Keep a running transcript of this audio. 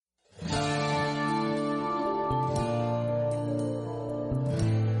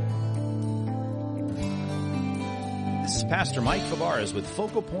Pastor Mike Fabarez with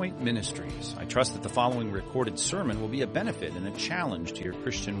Focal Point Ministries. I trust that the following recorded sermon will be a benefit and a challenge to your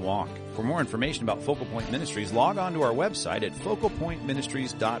Christian walk. For more information about Focal Point Ministries, log on to our website at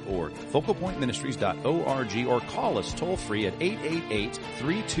focalpointministries.org, focalpointministries.org, or call us toll-free at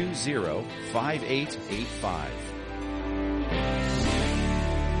 888-320-5885.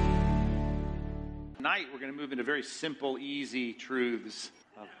 Tonight, we're going to move into very simple, easy truths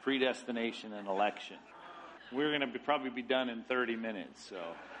of predestination and election. We're going to probably be done in 30 minutes, so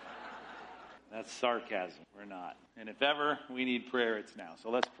that's sarcasm. We're not. And if ever we need prayer, it's now. So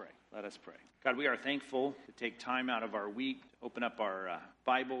let's pray. Let us pray. God, we are thankful to take time out of our week, to open up our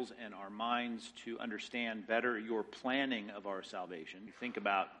Bibles and our minds to understand better your planning of our salvation. You think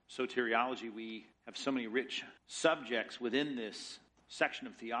about soteriology, we have so many rich subjects within this section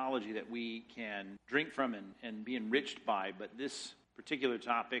of theology that we can drink from and be enriched by, but this particular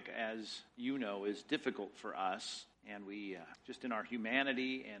topic, as you know, is difficult for us, and we just in our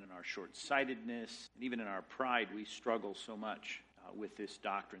humanity and in our short-sightedness and even in our pride, we struggle so much with this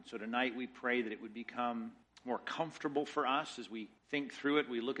doctrine. So tonight we pray that it would become more comfortable for us as we think through it.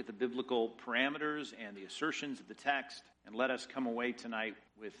 We look at the biblical parameters and the assertions of the text, and let us come away tonight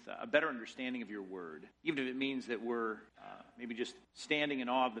with a better understanding of your word, even if it means that we're maybe just standing in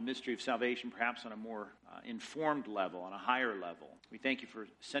awe of the mystery of salvation, perhaps on a more informed level, on a higher level. We thank you for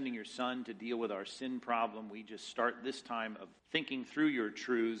sending your Son to deal with our sin problem. We just start this time of thinking through your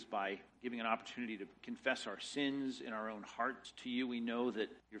truths by giving an opportunity to confess our sins in our own hearts to you. We know that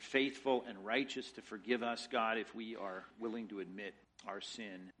you're faithful and righteous to forgive us, God, if we are willing to admit our sin.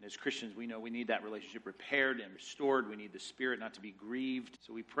 And as Christians, we know we need that relationship repaired and restored. We need the Spirit not to be grieved.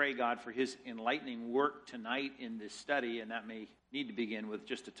 So we pray, God, for his enlightening work tonight in this study, and that may need to begin with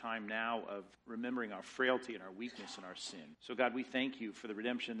just a time now of remembering our frailty and our weakness and our sin. So God, we thank you for the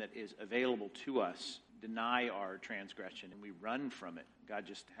redemption that is available to us. Deny our transgression and we run from it. God,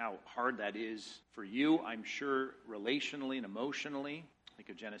 just how hard that is for you, I'm sure, relationally and emotionally. Think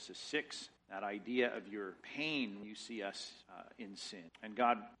of Genesis 6, that idea of your pain when you see us in sin. And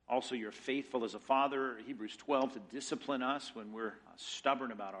God, also you're faithful as a father, Hebrews 12, to discipline us when we're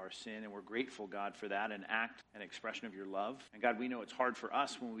stubborn about our sin, and we're grateful, God, for that, an act, an expression of your love. And God, we know it's hard for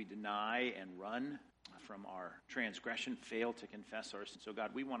us when we deny and run from our transgression, fail to confess our sin. So God,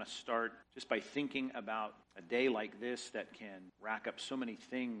 we want to start just by thinking about a day like this that can rack up so many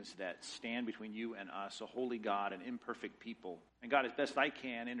things that stand between you and us, a holy God and imperfect people. And God, as best I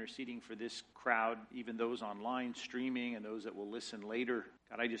can, interceding for this crowd, even those online streaming and those that will listen later,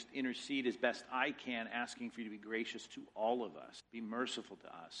 God, I just intercede as best I can, asking for you to be gracious to all of us. Be merciful to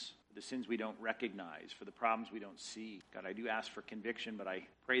us for the sins we don't recognize, for the problems we don't see. God, I do ask for conviction, but I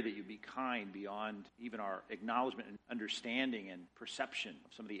pray that you be kind beyond even our acknowledgement and understanding and perception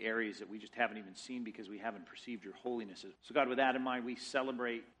of some of the areas that we just haven't even seen because we haven't perceived your holiness. So God, with that in mind, we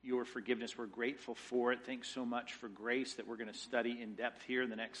celebrate your forgiveness. We're grateful for it. Thanks so much for grace that we're going to study in depth here in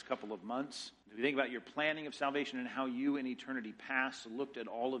the next couple of months. If we think about your planning of salvation and how you in eternity past looked at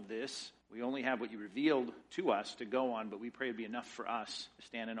all of this, we only have what you revealed to us to go on, but we pray it'd be enough for us to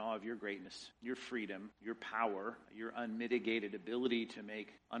stand in awe of your greatness, your freedom, your power, your unmitigated ability to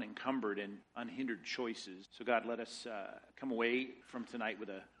make unencumbered and unhindered choices. So God, let us come away from tonight with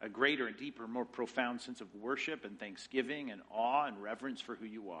a greater and deeper, more profound sense of worship and thanksgiving and awe and reverence for who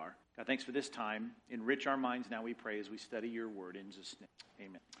you are. God, thanks for this time. Enrich our minds now, we pray, as we study your word. In Jesus' name,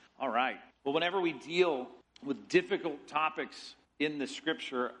 amen. All right. Well, whenever we deal with difficult topics in the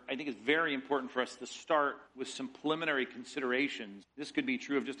scripture, I think it's very important for us to start with some preliminary considerations. This could be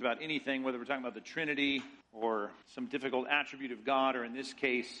true of just about anything, whether we're talking about the Trinity or some difficult attribute of God, or in this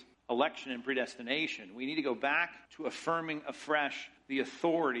case, election and predestination. We need to go back to affirming afresh the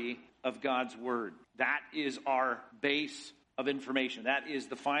authority of God's word. That is our base of information. That is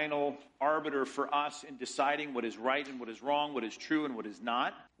the final arbiter for us in deciding what is right and what is wrong, what is true and what is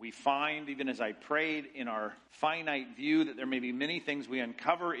not. We find, even as I prayed, in our finite view that there may be many things we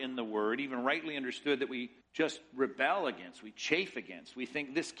uncover in the Word, even rightly understood, that we just rebel against, we chafe against. We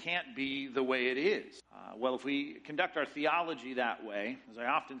think this can't be the way it is. Well, if we conduct our theology that way, as I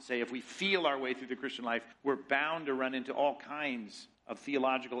often say, if we feel our way through the Christian life, we're bound to run into all kinds of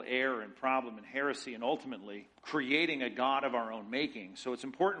theological error and problem and heresy, and ultimately creating a God of our own making. So it's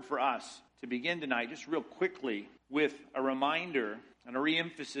important for us to begin tonight just real quickly with a reminder and a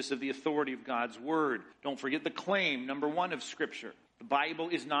re-emphasis of the authority of God's word. Don't forget the claim, number one, of Scripture. The Bible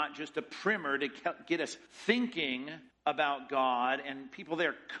is not just a primer to get us thinking about God and people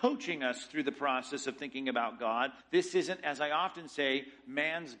there coaching us through the process of thinking about God. This isn't, as I often say,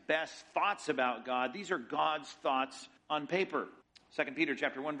 man's best thoughts about God. These are God's thoughts on paper. 2 Peter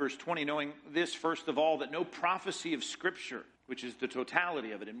chapter 1, verse 20, knowing this, first of all, that no prophecy of Scripture, which is the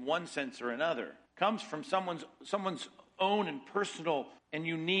totality of it in one sense or another, comes from someone's own and personal and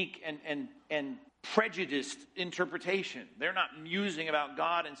unique and prejudiced interpretation. They're not musing about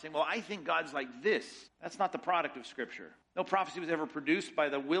God and saying, well, I think God's like this. That's not the product of Scripture. No prophecy was ever produced by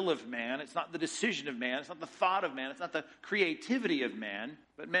the will of man. It's not the decision of man. It's not the thought of man. It's not the creativity of man.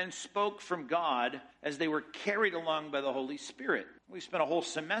 But men spoke from God as they were carried along by the Holy Spirit. We spent a whole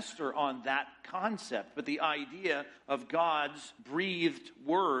semester on that concept. But the idea of God's breathed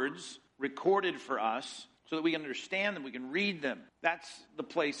words recorded for us so that we can understand them, we can read them. That's the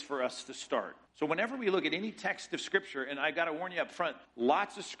place for us to start. So whenever we look at any text of Scripture, and I got to warn you up front,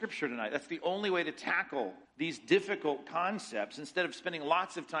 lots of Scripture tonight. That's the only way to tackle these difficult concepts. Instead of spending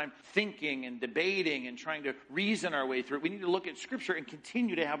lots of time thinking and debating and trying to reason our way through it, we need to look at Scripture and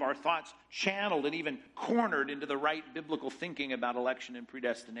continue to have our thoughts channeled and even cornered into the right biblical thinking about election and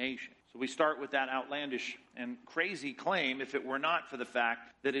predestination. So we start with that outlandish and crazy claim if it were not for the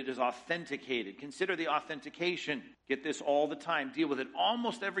fact that it is authenticated. Consider the authentication. Get this all the time. Deal with it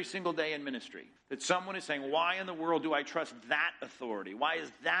almost every single day in ministry. That someone is saying, why in the world do I trust that authority? Why is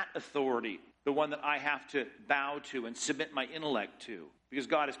that authority the one that I have to bow to and submit my intellect to? Because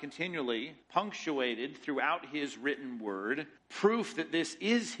God has continually punctuated throughout His written word proof that this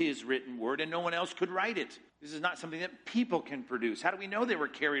is His written word and no one else could write it. This is not something that people can produce. How do we know they were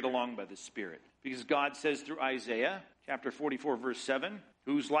carried along by the Spirit? Because God says through Isaiah chapter 44, verse 7,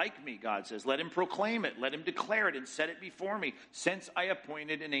 who's like me, God says, let him proclaim it, let him declare it and set it before me, since I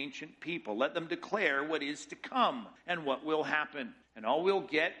appointed an ancient people. Let them declare what is to come and what will happen. And all we'll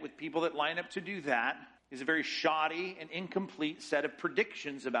get with people that line up to do that is a very shoddy and incomplete set of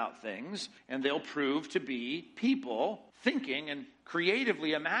predictions about things, and they'll prove to be people thinking and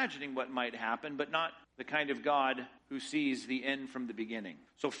creatively imagining what might happen, but not the kind of God who sees the end from the beginning.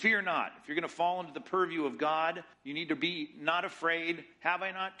 So fear not. If you're going to fall into the purview of God, you need to be not afraid. Have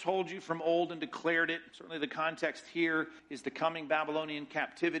I not told you from old and declared it? Certainly the context here is the coming Babylonian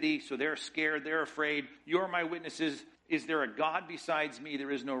captivity, so they're scared, they're afraid. You're my witnesses. Is there a God besides me?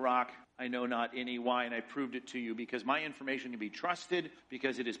 There is no rock. I know not any. Why? And I proved it to you, because my information can be trusted,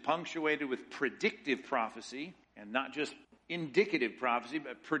 because it is punctuated with predictive prophecy, and not just indicative prophecy,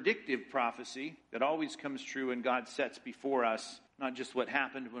 but predictive prophecy that always comes true, and God sets before us not just what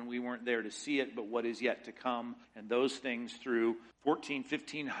happened when we weren't there to see it, but what is yet to come. And those things through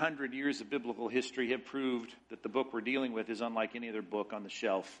 1,500 years of biblical history have proved that the book we're dealing with is unlike any other book on the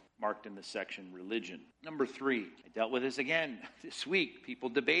shelf marked in the section religion. Number 3, I dealt with this again this week. People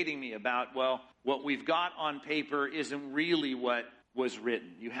debating me about, well, what we've got on paper isn't really what was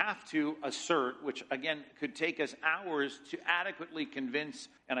written. You have to assert, which again could take us hours to adequately convince,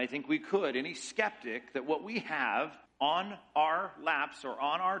 and I think we could, any skeptic that what we have on our laps or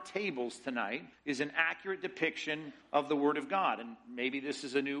on our tables tonight is an accurate depiction of the Word of God. And maybe this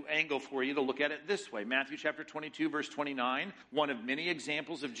is a new angle for you to look at it this way. Matthew chapter 22, verse 29, one of many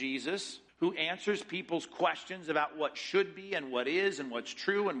examples of Jesus who answers people's questions about what should be and what is and what's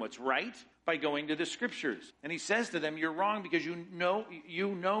true and what's right by going to the Scriptures. And he says to them, you're wrong because you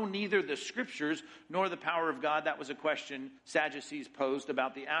know neither the Scriptures nor the power of God. That was a question Sadducees posed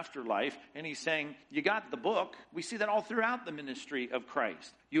about the afterlife. And he's saying, you got the book. We see that all throughout the ministry of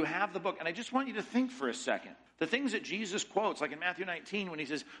Christ. You have the book. And I just want you to think for a second. The things that Jesus quotes, like in Matthew 19, when he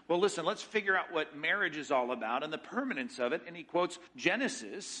says, well, listen, let's figure out what marriage is all about and the permanence of it. And he quotes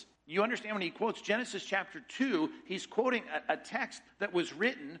Genesis. You understand when he quotes Genesis chapter 2, he's quoting a text that was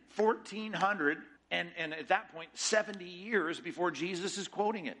written 1,400 and at that point 70 years before Jesus is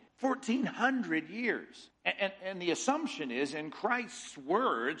quoting it. 1,400 years. And the assumption is, in Christ's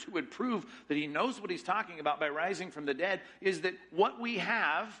words, who would prove that he knows what he's talking about by rising from the dead, is that what we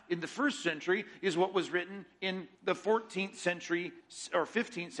have in the first century is what was written in the 14th century or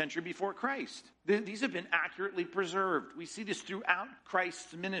 15th century before Christ. These have been accurately preserved. We see this throughout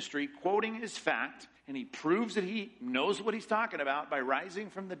Christ's ministry, quoting his fact, and he proves that he knows what he's talking about by rising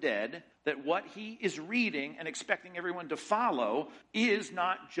from the dead, that what he is reading and expecting everyone to follow is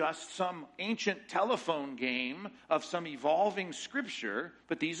not just some ancient telephone game of some evolving scripture,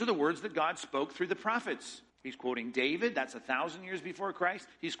 but these are the words that God spoke through the prophets. He's quoting David, that's 1,000 years before Christ.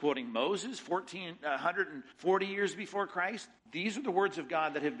 He's quoting Moses, 1,440 years before Christ. These are the words of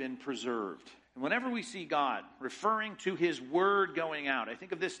God that have been preserved. And whenever we see God referring to his word going out, I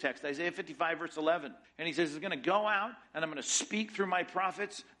think of this text, Isaiah 55, verse 11. And he says, it's going to go out, and I'm going to speak through my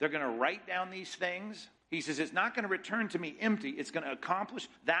prophets. They're going to write down these things. He says, it's not going to return to me empty. It's going to accomplish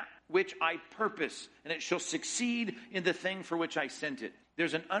that which I purpose, and it shall succeed in the thing for which I sent it.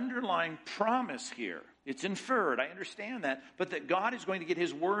 There's an underlying promise here. It's inferred, I understand that, but that God is going to get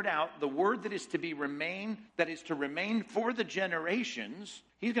his word out, the word that is to remain for the generations.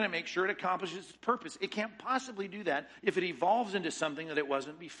 He's going to make sure it accomplishes its purpose. It can't possibly do that if it evolves into something that it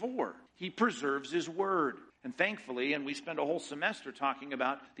wasn't before. He preserves his word. And thankfully, and we spent a whole semester talking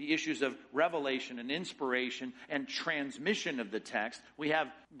about the issues of revelation and inspiration and transmission of the text, we have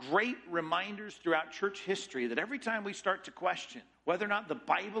great reminders throughout church history that every time we start to question whether or not the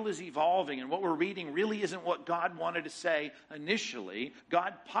Bible is evolving and what we're reading really isn't what God wanted to say initially,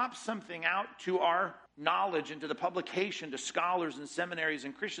 God pops something out to our knowledge and to the publication, to scholars and seminaries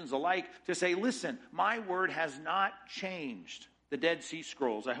and Christians alike, to say, listen, my word has not changed. The Dead Sea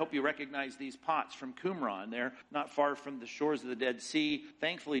Scrolls. I hope you recognize these pots from Qumran. They're not far from the shores of the Dead Sea.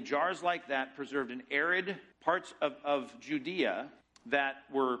 Thankfully, jars like that preserved in arid parts of Judea that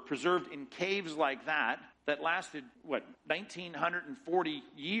were preserved in caves like that lasted, 1,940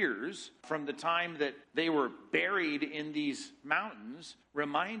 years from the time that they were buried in these mountains,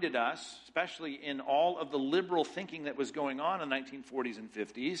 reminded us, especially in all of the liberal thinking that was going on in the 1940s and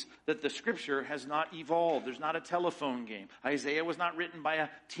 50s, that the scripture has not evolved. There's not a telephone game. Isaiah was not written by a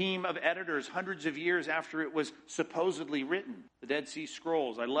team of editors hundreds of years after it was supposedly written. The Dead Sea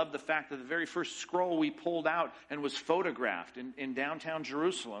Scrolls. I love the fact that the very first scroll we pulled out and was photographed in downtown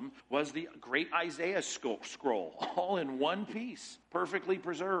Jerusalem was the great Isaiah scroll, all in one piece, perfectly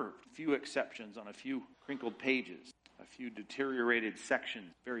preserved. A few exceptions on a few crinkled pages, a few deteriorated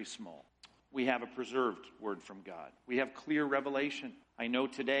sections, very small. We have a preserved word from God. We have clear revelation. I know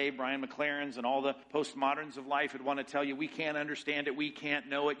today, Brian McLaren's and all the postmoderns of life would want to tell you, we can't understand it, we can't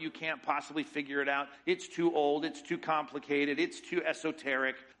know it, you can't possibly figure it out. It's too old, it's too complicated, it's too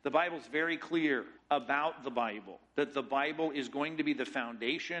esoteric. The Bible's very clear about the Bible, that the Bible is going to be the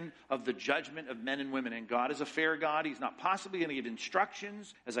foundation of the judgment of men and women. And God is a fair God. He's not possibly going to give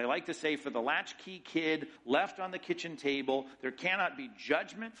instructions, as I like to say, for the latchkey kid left on the kitchen table. There cannot be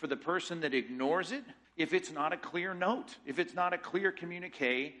judgment for the person that ignores it if it's not a clear note, if it's not a clear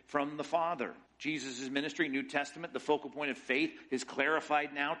communique from the Father. Jesus' ministry, New Testament, the focal point of faith is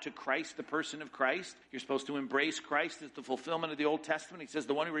clarified now to Christ, the person of Christ. You're supposed to embrace Christ as the fulfillment of the Old Testament. He says,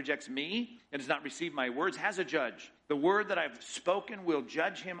 the one who rejects me and does not receive my words has a judge. The word that I've spoken will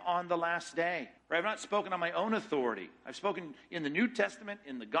judge him on the last day. For I have not spoken on my own authority. I've spoken in the New Testament,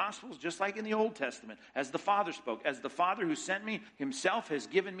 in the Gospels, just like in the Old Testament, as the Father spoke. As the Father who sent me himself has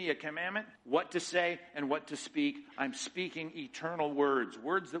given me a commandment, what to say and what to speak. I'm speaking eternal words,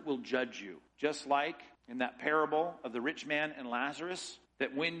 words that will judge you. Just like in that parable of the rich man and Lazarus,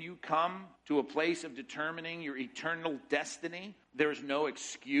 that when you come to a place of determining your eternal destiny, there's no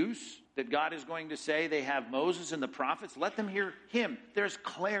excuse that God is going to say they have Moses and the prophets. Let them hear him. There's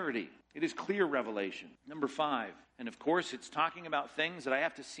clarity. It is clear revelation. Number 5. And of course, it's talking about things that I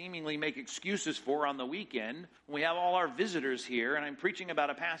have to seemingly make excuses for on the weekend when we have all our visitors here. And I'm preaching about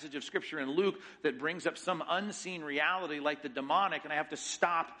a passage of Scripture in Luke that brings up some unseen reality like the demonic. And I have to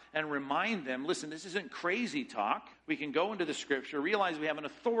stop and remind them, listen, this isn't crazy talk. We can go into the Scripture, realize we have an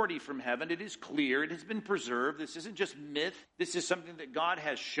authority from heaven. It is clear. It has been preserved. This isn't just myth. This is something that God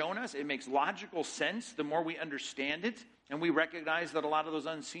has shown us. It makes logical sense the more we understand it. And we recognize that a lot of those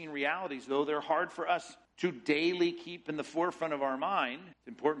unseen realities, though they're hard for us to daily keep in the forefront of our mind, it's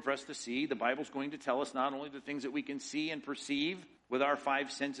important for us to see the Bible's going to tell us not only the things that we can see and perceive with our 5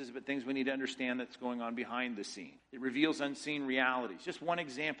 senses, but things we need to understand that's going on behind the scene. It reveals unseen realities. Just one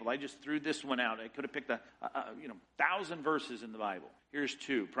example. I just threw this one out. I could have picked 1,000 verses in the Bible. Here's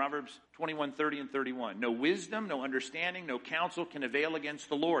 2. Proverbs 21, 30 and 31. No wisdom, no understanding, no counsel can avail against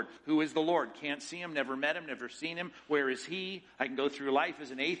the Lord. Who is the Lord? Can't see him, never met him, never seen him. Where is he? I can go through life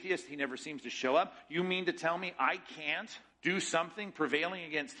as an atheist. He never seems to show up. You mean to tell me I can't do something prevailing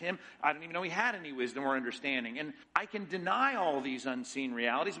against him? I didn't even know he had any wisdom or understanding. And I can deny all these unseen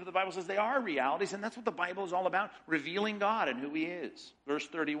realities, but the Bible says they are realities, and that's what the Bible is all about, revealing God and who he is. Verse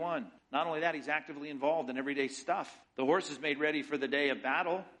 31. Not only that, he's actively involved in everyday stuff. The horse is made ready for the day of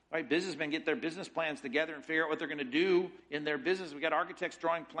battle. Right? Businessmen get their business plans together and figure out what they're going to do in their business. We got architects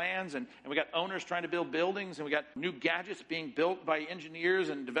drawing plans, and we got owners trying to build buildings, and we got new gadgets being built by engineers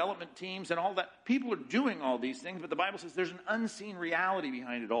and development teams and all that. People are doing all these things, but the Bible says there's an unseen reality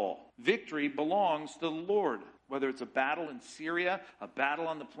behind it all. Victory belongs to the Lord. Whether it's a battle in Syria, a battle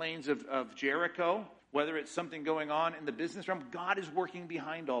on the plains of Jericho, whether it's something going on in the business realm, God is working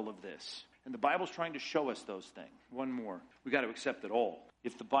behind all of this. And the Bible's trying to show us those things. One more. We got to accept it all.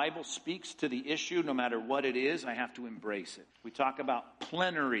 If the Bible speaks to the issue, no matter what it is, I have to embrace it. We talk about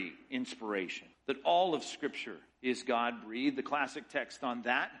plenary inspiration, that all of Scripture is God-breathed. The classic text on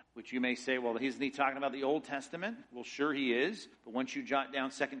that which you may say, well, isn't he talking about the Old Testament? Well, sure he is. But once you jot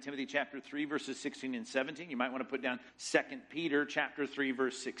down 2 Timothy chapter 3, verses 16 and 17, you might want to put down 2 Peter chapter 3,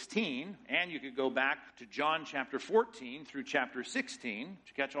 verse 16. And you could go back to John chapter 14 through chapter 16. Did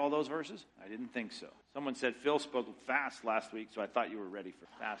you catch all those verses? I didn't think so. Someone said Phil spoke fast last week, so I thought you were ready for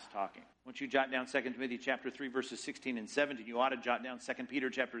fast talking. Once you jot down 2 Timothy chapter 3, verses 16 and 17, you ought to jot down 2 Peter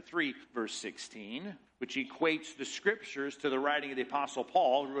chapter 3, verse 16, which equates the scriptures to the writing of the Apostle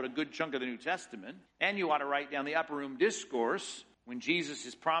Paul, who wrote a good chunk of the New Testament. And you ought to write down the Upper Room Discourse, when Jesus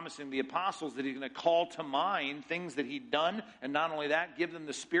is promising the apostles that he's going to call to mind things that he'd done, and not only that, give them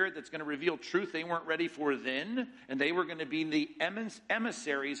the Spirit that's going to reveal truth they weren't ready for then, and they were going to be the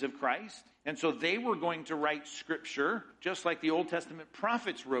emissaries of Christ. And so they were going to write Scripture, just like the Old Testament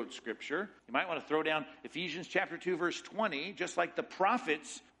prophets wrote Scripture. You might want to throw down Ephesians chapter 2, verse 20. Just like the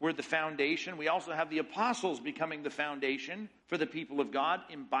prophets were the foundation, we also have the apostles becoming the foundation for the people of God,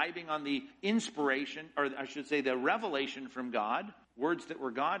 imbibing on the inspiration, or I should say the revelation from God, words that were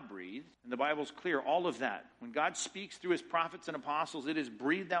God-breathed. And the Bible's clear, all of that. When God speaks through his prophets and apostles, it is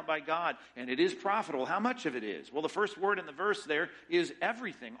breathed out by God, and it is profitable. How much of it is? Well, the first word in the verse there is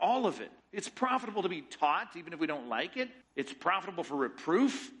everything, all of it. It's profitable to be taught, even if we don't like it. It's profitable for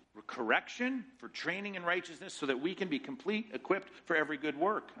reproof, for correction, for training in righteousness, so that we can be complete, equipped for every good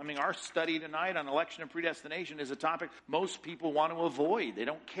work. I mean, our study tonight on election and predestination is a topic most people want to avoid. They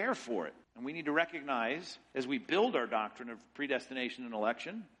don't care for it. And we need to recognize, as we build our doctrine of predestination and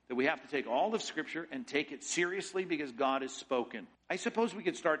election, that we have to take all of Scripture and take it seriously because God has spoken. I suppose we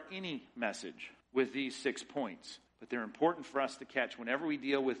could start any message with these 6 points, but they're important for us to catch whenever we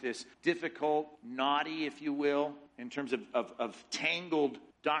deal with this difficult, knotty, if you will, in terms of tangled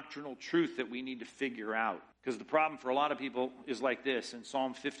doctrinal truth that we need to figure out. Because the problem for a lot of people is like this in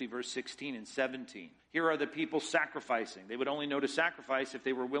Psalm 50, verse 16 and 17. Here are the people sacrificing. They would only know to sacrifice if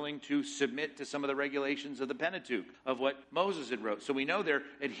they were willing to submit to some of the regulations of the Pentateuch, of what Moses had wrote. So we know they're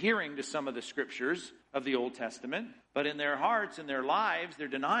adhering to some of the scriptures of the Old Testament, but in their hearts, in their lives, they're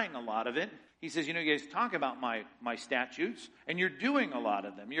denying a lot of it. He says, you guys talk about my statutes, and you're doing a lot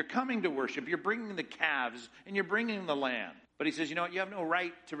of them. You're coming to worship. You're bringing the calves, and you're bringing the lamb. But he says, you know what? You have no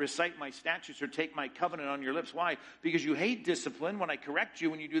right to recite my statutes or take my covenant on your lips. Why? Because you hate discipline. When I correct you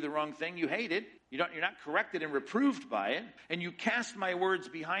when you do the wrong thing, you hate it. You're not corrected and reproved by it. And you cast my words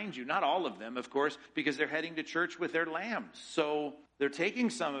behind you. Not all of them, of course, because they're heading to church with their lambs. So they're taking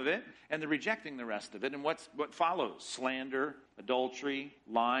some of it and they're rejecting the rest of it. And what follows? Slander, adultery,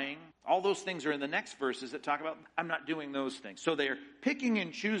 lying. All those things are in the next verses that talk about, I'm not doing those things. So they're picking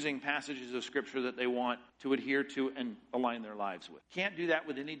and choosing passages of Scripture that they want to adhere to and align their lives with. Can't do that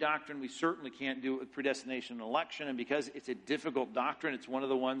with any doctrine. We certainly can't do it with predestination and election. And because it's a difficult doctrine, it's one of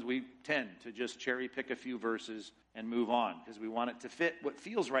the ones we tend to just cherry pick a few verses and move on because we want it to fit what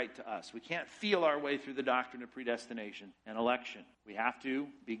feels right to us. We can't feel our way through the doctrine of predestination and election. We have to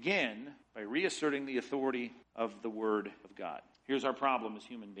begin by reasserting the authority of the Word of God. Here's our problem as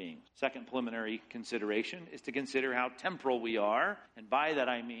human beings. Second preliminary consideration is to consider how temporal we are. And by that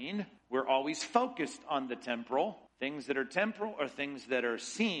I mean we're always focused on the temporal. Things that are temporal are things that are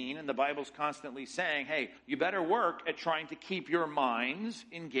seen. And the Bible's constantly saying, hey, you better work at trying to keep your minds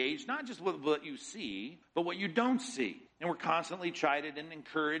engaged, not just with what you see, but what you don't see. And we're constantly chided and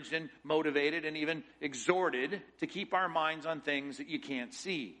encouraged and motivated and even exhorted to keep our minds on things that you can't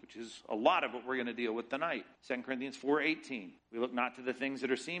see, which is a lot of what we're going to deal with tonight. 2 Corinthians 4:18. We look not to the things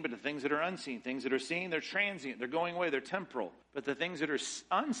that are seen, but to things that are unseen. Things that are seen, they're transient. They're going away. They're temporal. But the things that are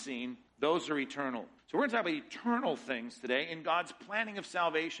unseen, those are eternal. So we're going to talk about eternal things today in God's planning of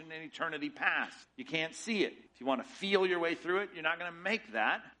salvation in eternity past. You can't see it. If you want to feel your way through it, you're not going to make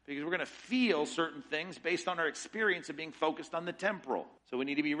that because we're going to feel certain things based on our experience of being focused on the temporal. So we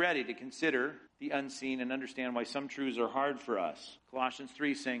need to be ready to consider the unseen and understand why some truths are hard for us. Colossians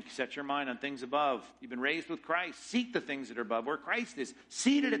 3 saying, set your mind on things above. You've been raised with Christ. Seek the things that are above, where Christ is,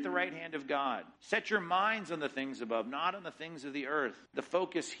 seated at the right hand of God. Set your minds on the things above, not on the things of the earth. The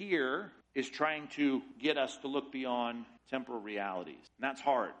focus here is trying to get us to look beyond temporal realities. And that's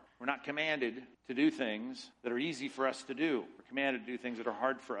hard. We're not commanded to do things that are easy for us to do. We're commanded to do things that are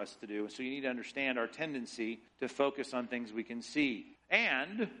hard for us to do. So you need to understand our tendency to focus on things we can see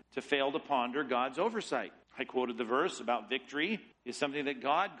and to fail to ponder God's oversight. I quoted the verse about victory is something that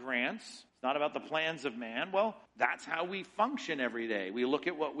God grants. It's not about the plans of man. Well, that's how we function every day. We look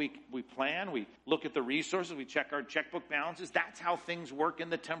at what we plan. We look at the resources. We check our checkbook balances. That's how things work in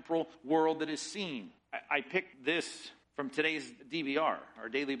the temporal world that is seen. I picked this from today's DVR, our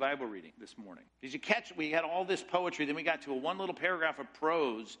daily Bible reading this morning. Did you catch, we had all this poetry, then we got to one little paragraph of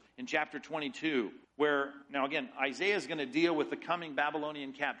prose in chapter 22, where, now again, Isaiah is going to deal with the coming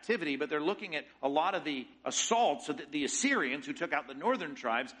Babylonian captivity, but they're looking at a lot of the assaults that the Assyrians, who took out the northern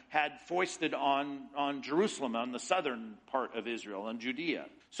tribes, had foisted on Jerusalem, on the southern part of Israel, on Judea.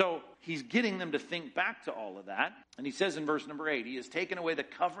 So he's getting them to think back to all of that. And he says in verse number 8, he has taken away the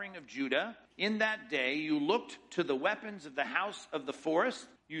covering of Judah. In that day you looked to the weapons of the house of the forest.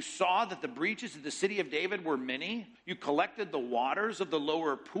 You saw that the breaches of the city of David were many. You collected the waters of the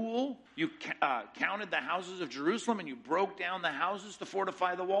lower pool. You counted the houses of Jerusalem, and you broke down the houses to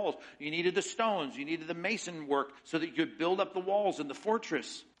fortify the walls. You needed the stones. You needed the mason work so that you could build up the walls and the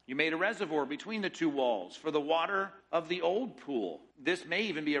fortress. You made a reservoir between the two walls for the water of the old pool. This may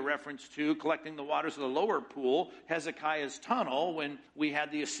even be a reference to collecting the waters of the lower pool, Hezekiah's tunnel, when we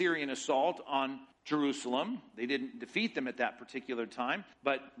had the Assyrian assault on Jerusalem. They didn't defeat them at that particular time,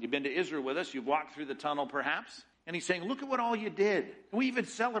 but you've been to Israel with us. You've walked through the tunnel perhaps. And he's saying, look at what all you did. We even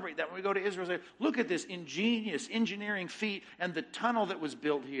celebrate that when we go to Israel. Say, look at this ingenious engineering feat and the tunnel that was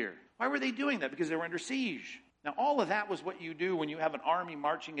built here. Why were they doing that? Because they were under siege. Now, all of that was what you do when you have an army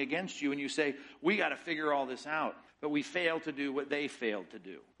marching against you and you say, we got to figure all this out. But we fail to do what they failed to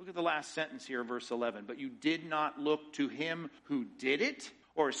do. Look at the last sentence here, verse 11. But you did not look to him who did it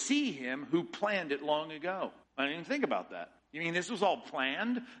or see him who planned it long ago. I didn't even think about that. You mean this was all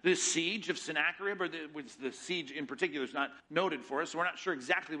planned? This siege of Sennacherib, or the siege in particular is not noted for us, so we're not sure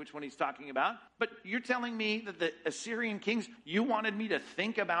exactly which one he's talking about. But you're telling me that the Assyrian kings, you wanted me to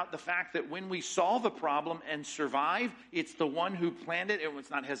think about the fact that when we solve a problem and survive, it's the one who planned it. It's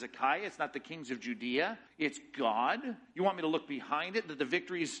not Hezekiah. It's not the kings of Judea. It's God. You want me to look behind it, that the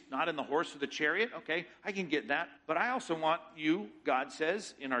victory's not in the horse or the chariot? Okay, I can get that. But I also want you, God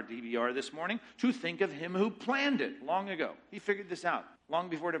says in our DVR this morning, to think of him who planned it long ago. He figured this out long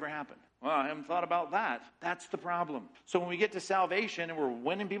before it ever happened. Well, I haven't thought about that. That's the problem. So when we get to salvation and we're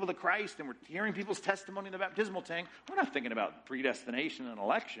winning people to Christ and we're hearing people's testimony in the baptismal tank, we're not thinking about predestination and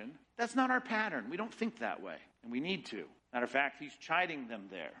election. That's not our pattern. We don't think that way, and we need to. Matter of fact, he's chiding them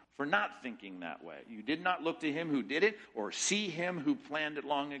there for not thinking that way. You did not look to him who did it or see him who planned it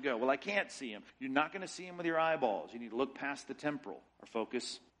long ago. Well, I can't see him. You're not going to see him with your eyeballs. You need to look past the temporal. Our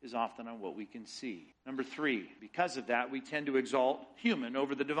focus is often on what we can see. Number 3, because of that, we tend to exalt human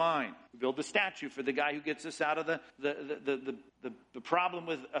over the divine. We build the statue for the guy who gets us out of the problem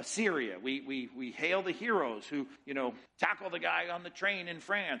with Assyria. We hail the heroes who, tackle the guy on the train in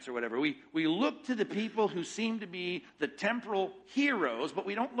France or whatever. We look to the people who seem to be the temporal heroes, but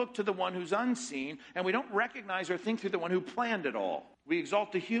we don't look to the one who's unseen, and we don't recognize or think through the one who planned it all. We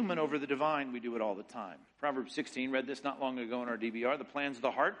exalt the human over the divine. We do it all the time. Proverbs 16, read this not long ago in our DVR. The plans of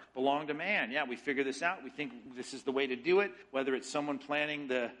the heart belong to man. Yeah, we figure this out. We think this is the way to do it, whether it's someone planning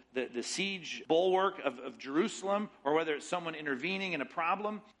the siege bulwark of Jerusalem or whether it's someone intervening in a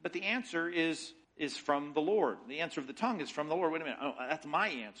problem. But the answer is from the Lord. The answer of the tongue is from the Lord. Wait a minute. Oh, that's my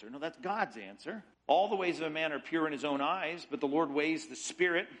answer. No, that's God's answer. All the ways of a man are pure in his own eyes, but the Lord weighs the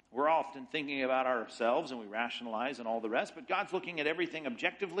spirit. We're often thinking about ourselves and we rationalize and all the rest, but God's looking at everything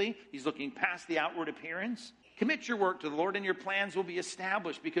objectively. He's looking past the outward appearance. Commit your work to the Lord and your plans will be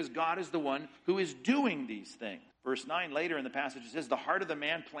established because God is the one who is doing these things. Verse 9 later in the passage it says, the heart of the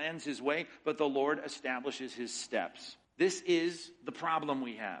man plans his way, but the Lord establishes his steps. This is the problem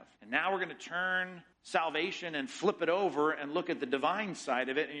we have. And now we're going to turn salvation and flip it over and look at the divine side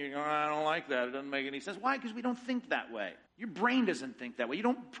of it. And you're going, I don't like that. It doesn't make any sense. Why? Because we don't think that way. Your brain doesn't think that way. You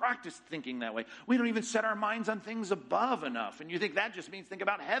don't practice thinking that way. We don't even set our minds on things above enough. And you think that just means think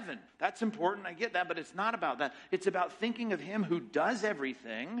about heaven. That's important. I get that. But it's not about that. It's about thinking of him who does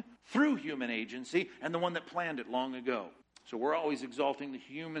everything through human agency and the one that planned it long ago. So we're always exalting the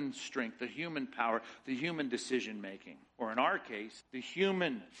human strength, the human power, the human decision-making. Or in our case, the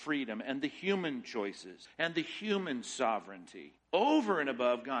human freedom and the human choices and the human sovereignty over and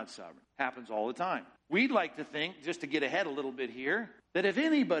above God's sovereignty. Happens all the time. We'd like to think, just to get ahead a little bit here, that if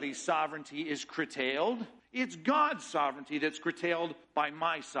anybody's sovereignty is curtailed, it's God's sovereignty that's curtailed by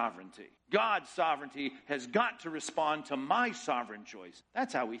my sovereignty. God's sovereignty has got to respond to my sovereign choice.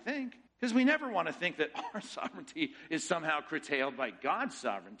 That's how we think. Because we never want to think that our sovereignty is somehow curtailed by God's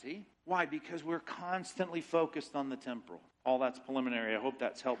sovereignty. Why? Because we're constantly focused on the temporal. All that's preliminary. I hope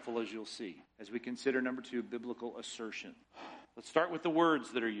that's helpful as you'll see. As we consider number 2, biblical assertion. Let's start with the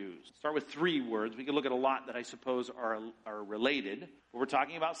words that are used. Start with 3 words. We could look at a lot that I suppose are related. But we're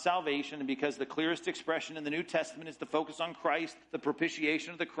talking about salvation, and because the clearest expression in the New Testament is to focus on Christ, the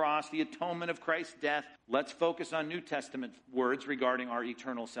propitiation of the cross, the atonement of Christ's death, let's focus on New Testament words regarding our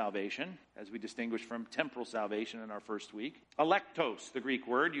eternal salvation, as we distinguish from temporal salvation in our first week. Electos, the Greek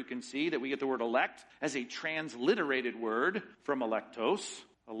word, you can see that we get the word elect as a transliterated word from electos.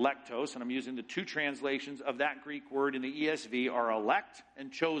 Electos, and I'm using the 2 translations of that Greek word in the ESV, are elect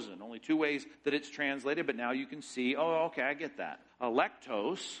and chosen. Only 2 ways that it's translated, but now you can see, oh, okay, I get that.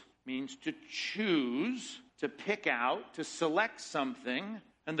 Electos means to choose, to pick out, to select something.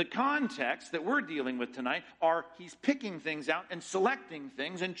 And the context that we're dealing with tonight are he's picking things out and selecting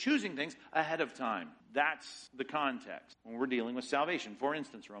things and choosing things ahead of time. That's the context when we're dealing with salvation. For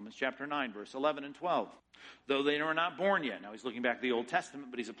instance, Romans chapter 9, verse 11 and 12. Though they were not born yet. Now he's looking back at the Old Testament,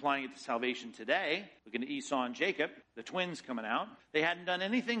 but he's applying it to salvation today. Looking at Esau and Jacob, the twins coming out. They hadn't done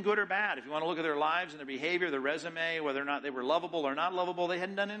anything good or bad. If you want to look at their lives and their behavior, their resume, whether or not they were lovable or not lovable, they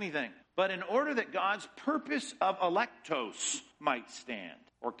hadn't done anything. But in order that God's purpose of electos might stand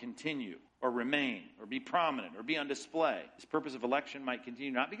or continue or remain or be prominent or be on display, his purpose of election might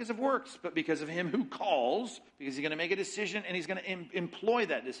continue, not because of works, but because of him who calls, because he's going to make a decision and he's going to employ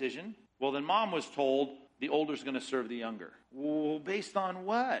that decision. Well, then mom was told, the older is going to serve the younger. Well, based on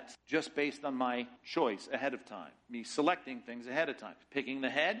what? Just based on my choice ahead of time. Me selecting things ahead of time. Picking the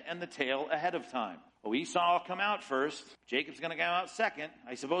head and the tail ahead of time. Oh, Esau will come out first. Jacob's going to come out second.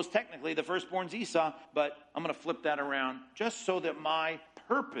 I suppose technically the firstborn's Esau, but I'm going to flip that around just so that my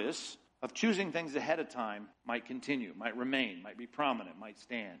purpose of choosing things ahead of time might continue, might remain, might be prominent, might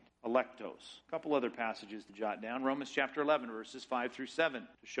stand. Electos. A couple other passages to jot down. Romans chapter 11, verses 5 through 7, to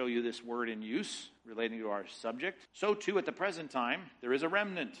show you this word in use relating to our subject. So too at the present time, there is a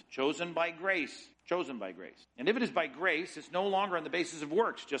remnant chosen by grace. Chosen by grace. And if it is by grace, it's no longer on the basis of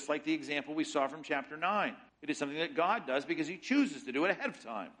works, just like the example we saw from chapter 9. It is something that God does because he chooses to do it ahead of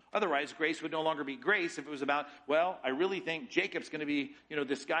time. Otherwise, grace would no longer be grace if it was about, well, I really think Jacob's going to be,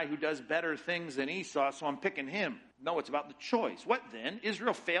 this guy who does better things than Esau, so I'm picking him. No, it's about the choice. What then?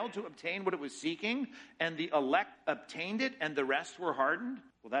 Israel failed to obtain what it was seeking, and the elect obtained it, and the rest were hardened?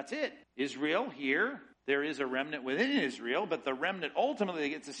 Well, that's it. Israel here, there is a remnant within Israel, but the remnant ultimately that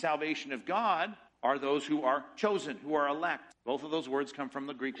gets the salvation of God are those who are chosen, who are elect. Both of those words come from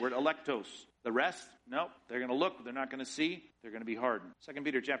the Greek word electos. The rest, no, they're going to look, they're not going to see, they're going to be hardened. 2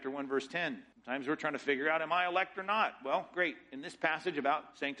 Peter chapter 1, verse 10. Sometimes we're trying to figure out, am I elect or not? Well, great. In this passage about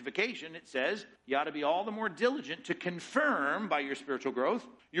sanctification, it says you ought to be all the more diligent to confirm by your spiritual growth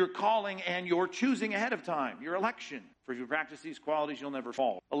your calling and your choosing ahead of time, your election. For if you practice these qualities, you'll never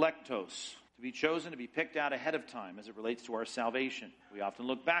fall. Electos. To be chosen, to be picked out ahead of time as it relates to our salvation. We often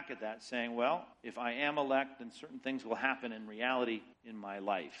look back at that saying, well, if I am elect, then certain things will happen in reality in my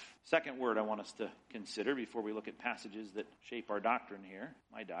life. Second word I want us to consider before we look at passages that shape our doctrine here,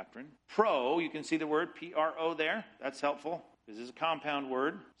 my doctrine. Pro, you can see the word P-R-O there. That's helpful. This is a compound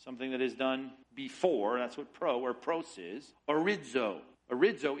word, something that is done before. That's what pro or pros is. Orizo.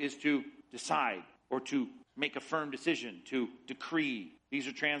 Orizo is to decide or to make a firm decision, to decree. These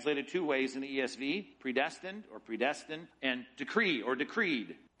are translated 2 ways in the ESV, predestined or predestined, and decree or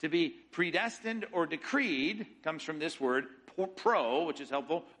decreed. To be predestined or decreed comes from this word, pro, which is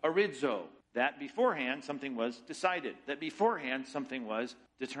helpful, orizo. That beforehand something was decided. That beforehand something was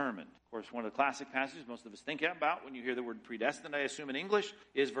determined. Of course, one of the classic passages most of us think about when you hear the word predestined, I assume in English,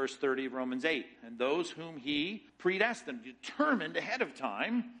 is verse 30 of Romans 8. And those whom he predestined, determined ahead of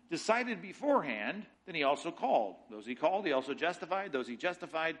time, decided beforehand, then he also called. Those he called, he also justified. Those he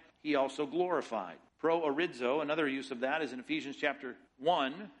justified, he also glorified. Pro-orizo, another use of that is in Ephesians chapter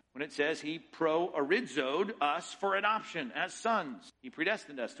 1, when it says he pro-orizoed us for adoption as sons. He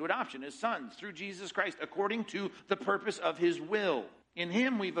predestined us to adoption as sons through Jesus Christ, according to the purpose of his will. In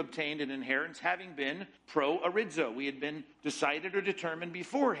him we've obtained an inheritance, having been pro-orizo. We had been decided or determined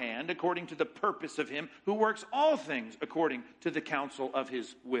beforehand, according to the purpose of him who works all things according to the counsel of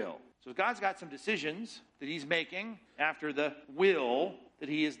his will. So God's got some decisions that he's making after the will that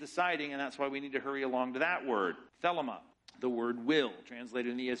he is deciding, and that's why we need to hurry along to that word, thelema. The word will,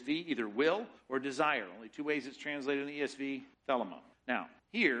 translated in the ESV, either will or desire. Only 2 ways it's translated in the ESV, thelema. Now,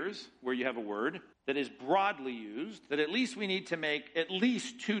 here's where you have a word that is broadly used, that at least we need to make at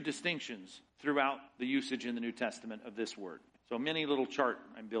least 2 distinctions throughout the usage in the New Testament of this word. So mini little chart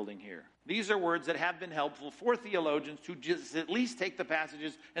I'm building here. These are words that have been helpful for theologians to just at least take the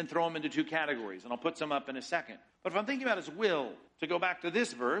passages and throw them into 2 categories. And I'll put some up in a second. But if I'm thinking about his will, to go back to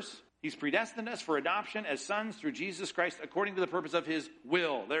this verse, He's predestined us for adoption as sons through Jesus Christ according to the purpose of his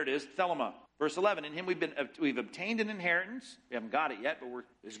will. There it is, thelema. Verse 11, in him we've obtained an inheritance. We haven't got it yet, but we're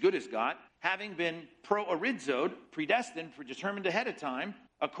as good as got. Having been proorizoed, predestined, determined ahead of time,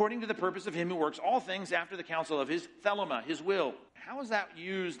 according to the purpose of him who works all things after the counsel of his thelema, his will. How is that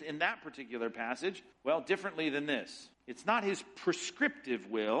used in that particular passage? Well, differently than this. It's not his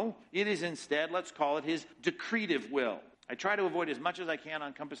prescriptive will. It is instead, let's call it his decretive will. I try to avoid as much as I can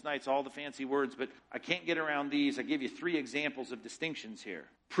on Compass Nights all the fancy words, but I can't get around these. I give you 3 examples of distinctions here.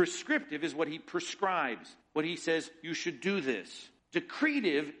 Prescriptive is what he prescribes, what he says, you should do this.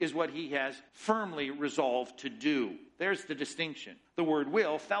 Decretive is what he has firmly resolved to do. There's the distinction. The word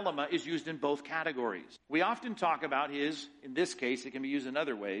will, thelema, is used in both categories. We often talk about his, in this case, it can be used in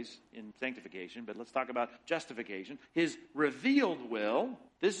other ways in sanctification, but let's talk about justification. His revealed will,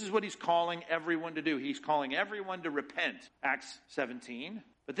 this is what he's calling everyone to do. He's calling everyone to repent, Acts 17.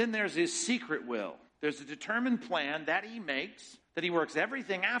 But then there's his secret will. There's a determined plan that he makes, that he works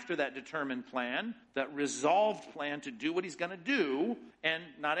everything after that determined plan, that resolved plan to do what he's going to do, and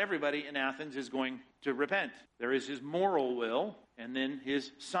not everybody in Athens is going to repent. There is his moral will, and then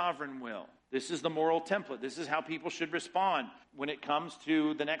his sovereign will. This is the moral template. This is how people should respond. When it comes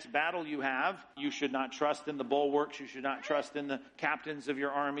to the next battle you have, you should not trust in the bulwarks. You should not trust in the captains of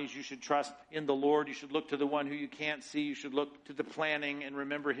your armies. You should trust in the Lord. You should look to the one who you can't see. You should look to the planning and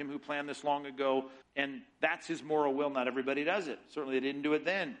remember him who planned this long ago. And that's his moral will. Not everybody does it. Certainly they didn't do it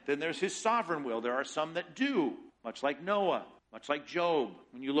then. Then there's his sovereign will. There are some that do, much like Noah. Much like Job,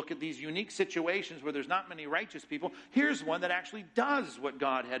 when you look at these unique situations where there's not many righteous people, here's one that actually does what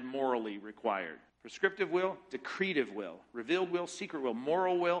God had morally required. Prescriptive will, decretive will, revealed will, secret will,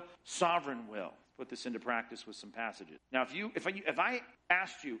 moral will, sovereign will. Put this into practice with some passages. Now, if I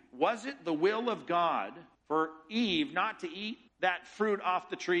asked you, was it the will of God for Eve not to eat that fruit off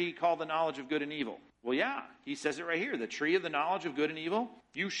the tree called the knowledge of good and evil? Well, yeah, he says it right here. The tree of the knowledge of good and evil,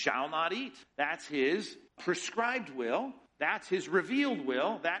 you shall not eat. That's his prescribed will. That's his revealed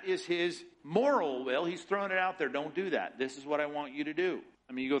will. That is his moral will. He's throwing it out there. Don't do that. This is what I want you to do.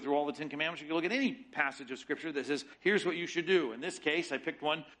 I mean, you go through all the 10 Commandments. You can look at any passage of Scripture that says, here's what you should do. In this case, I picked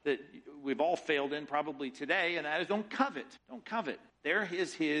one that we've all failed in probably today, and that is don't covet. Don't covet. There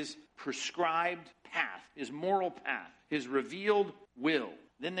is his prescribed path, his moral path, his revealed will.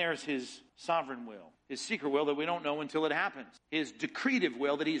 Then there's his sovereign will, his secret will that we don't know until it happens. His decretive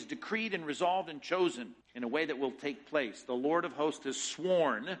will that he's decreed and resolved and chosen in a way that will take place. The Lord of hosts has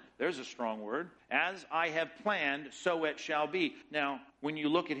sworn, there's a strong word, as I have planned, so it shall be. Now, when you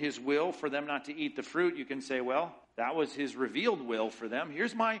look at his will for them not to eat the fruit, you can say, well, that was his revealed will for them.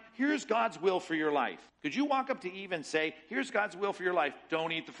 Here's God's will for your life. Could you walk up to Eve and say, here's God's will for your life,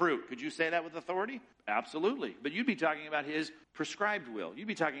 don't eat the fruit? Could you say that with authority? Absolutely. But you'd be talking about his prescribed will. You'd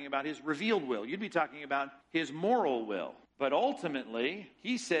be talking about his revealed will. You'd be talking about his moral will. But ultimately,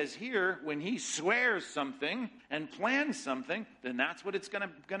 he says here, when he swears something and plans something, then that's what it's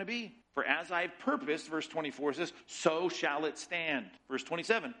going to be. For as I have purposed, verse 24 says, so shall it stand. Verse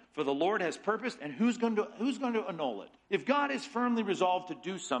 27, for the Lord has purposed, and who's going to annul it? If God is firmly resolved to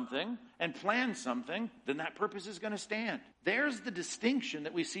do something and plan something, then that purpose is going to stand. There's the distinction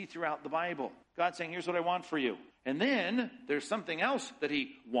that we see throughout the Bible. God's saying, here's what I want for you. And then there's something else that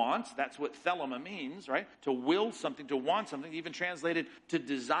he wants. That's what thelema means, right? To will something, to want something, even translated to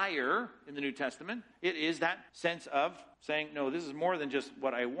desire in the New Testament. It is that sense of saying, no, this is more than just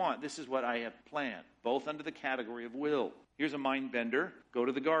what I want. This is what I have planned, both under the category of will. Here's a mind bender. Go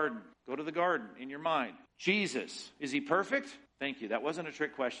to the garden. Go to the garden in your mind. Jesus, is he perfect? Thank you. That wasn't a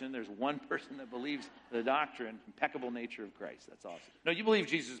trick question. There's one person that believes the doctrine, impeccable nature of Christ. That's awesome. No, you believe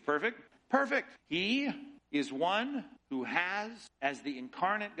Jesus is perfect? Perfect. He is one who has, as the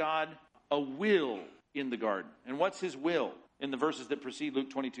incarnate God, a will in the garden. And what's his will? In the verses that precede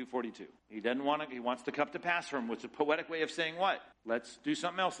Luke 22:42. He wants the cup to pass from him, which is a poetic way of saying what? Let's do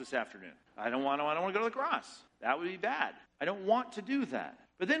something else this afternoon. I don't want to go to the cross. That would be bad. I don't want to do that.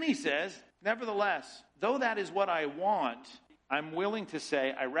 But then he says, nevertheless, though that is what I want, I'm willing to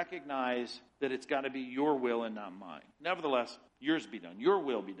say I recognize that it's got to be your will and not mine. Nevertheless, yours be done. Your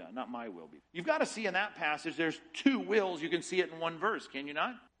will be done, not my will be done. You've got to see in that passage, there's two wills. You can see it in one verse, can you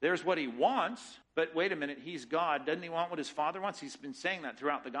not? There's what he wants, but wait a minute, he's God. Doesn't he want what his Father wants? He's been saying that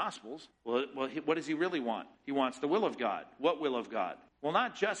throughout the Gospels. Well, what does he really want? He wants the will of God. What will of God? Well,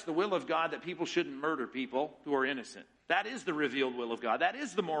 not just the will of God that people shouldn't murder people who are innocent. That is the revealed will of God. That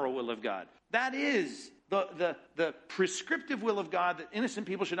is the moral will of God. That is the prescriptive will of God that innocent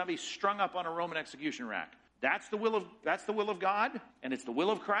people should not be strung up on a Roman execution rack. That's the will of God, and it's the will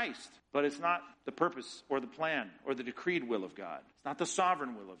of Christ. But it's not the purpose or the plan or the decreed will of God. It's not the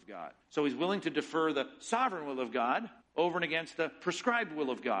sovereign will of God. So he's willing to defer the sovereign will of God over and against the prescribed will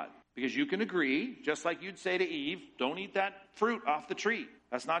of God. Because you can agree, just like you'd say to Eve, don't eat that fruit off the tree.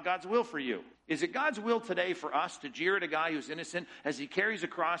 That's not God's will for you. Is it God's will today for us to jeer at a guy who's innocent as he carries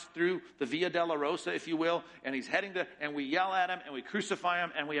across through the Via Dolorosa, if you will, and he's heading to, and we yell at him, and we crucify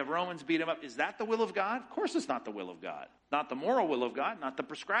him, and we have Romans beat him up? Is that the will of God? Of course it's not the will of God. Not the moral will of God, not the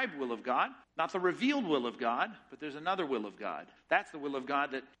prescribed will of God, not the revealed will of God, but there's another will of God. That's the will of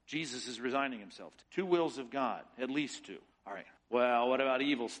God that Jesus is resigning himself to. Two wills of God, at least two. All right. Well, what about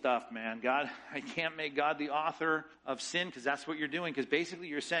evil stuff, man? God, I can't make God the author of sin because that's what you're doing. Because basically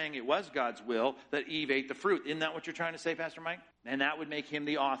you're saying it was God's will that Eve ate the fruit. Isn't that what you're trying to say, Pastor Mike? And that would make him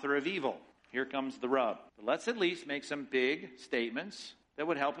the author of evil. Here comes the rub. But let's at least make some big statements that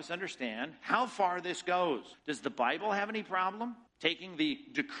would help us understand how far this goes. Does the Bible have any problem taking the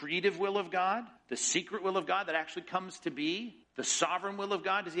decretive will of God, the secret will of God that actually comes to be, the sovereign will of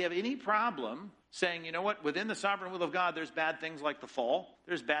God? Does he have any problem saying, you know what, within the sovereign will of God, there's bad things like the fall.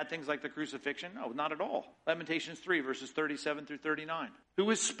 There's bad things like the crucifixion. No, not at all. Lamentations 3, verses 37 through 39. Who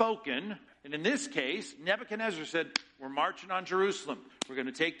has spoken, and in this case, Nebuchadnezzar said, we're marching on Jerusalem. We're going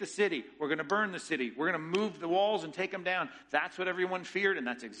to take the city. We're going to burn the city. We're going to move the walls and take them down. That's what everyone feared, and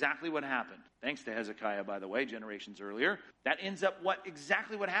that's exactly what happened. Thanks to Hezekiah, by the way, generations earlier. That ends up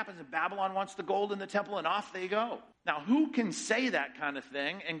exactly what happens. And Babylon wants the gold in the temple, and off they go. Now, who can say that kind of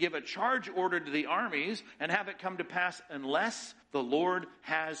thing and give a charge order to the armies and have it come to pass unless the Lord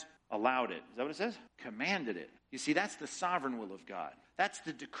has allowed it? Is that what it says? Commanded it. You see, that's the sovereign will of God. That's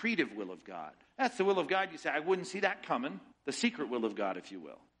the decretive will of God. That's the will of God. You say, I wouldn't see that coming. The secret will of God, if you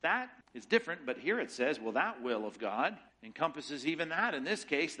will. That is different, but here it says, well, that will of God encompasses even that. In this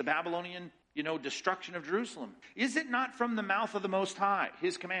case, the Babylonian, destruction of Jerusalem. Is it not from the mouth of the Most High,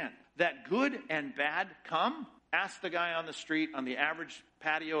 his command, that good and bad come? Ask the guy on the street on the average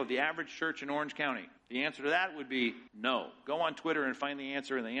patio of the average church in Orange County. The answer to that would be no. Go on Twitter and find the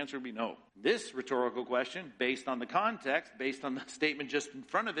answer, and the answer would be no. This rhetorical question, based on the context, based on the statement just in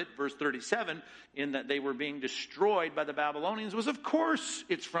front of it, verse 37, in that they were being destroyed by the Babylonians, was of course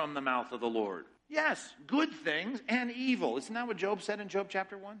it's from the mouth of the Lord. Yes, good things and evil. Isn't that what Job said in Job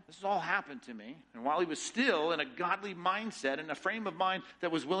chapter 1? This has all happened to me. And while he was still in a godly mindset, in a frame of mind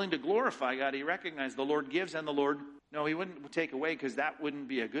that was willing to glorify God, he recognized the Lord gives and the Lord, no, he wouldn't take away because that wouldn't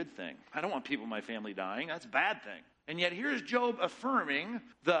be a good thing. I don't want people in my family dying. That's a bad thing. And yet here's Job affirming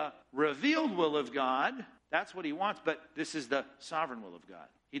the revealed will of God. That's what he wants, but this is the sovereign will of God.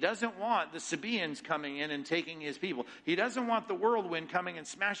 He doesn't want the Sabaeans coming in and taking his people. He doesn't want the whirlwind coming and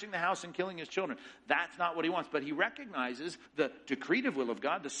smashing the house and killing his children. That's not what he wants. But he recognizes the decretive will of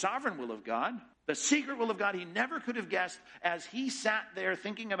God, the sovereign will of God, the secret will of God he never could have guessed as he sat there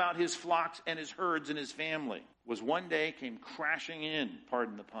thinking about his flocks and his herds and his family. Was one day came crashing in,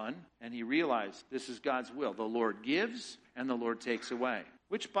 pardon the pun, and he realized this is God's will. The Lord gives and the Lord takes away.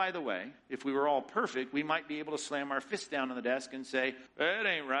 Which, by the way, if we were all perfect, we might be able to slam our fist down on the desk and say, it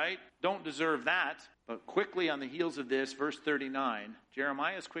ain't right, don't deserve that. But quickly on the heels of this, verse 39,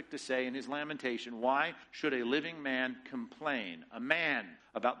 Jeremiah is quick to say in his lamentation, why should a living man complain, a man,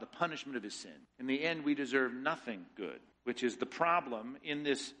 about the punishment of his sin? In the end, we deserve nothing good, which is the problem in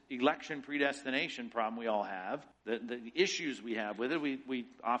this election predestination problem we all have, the issues we have with it. We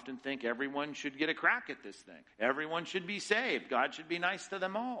often think everyone should get a crack at this thing. Everyone should be saved. God should be nice to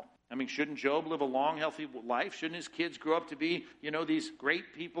them all. I mean, shouldn't Job live a long, healthy life? Shouldn't his kids grow up to be, these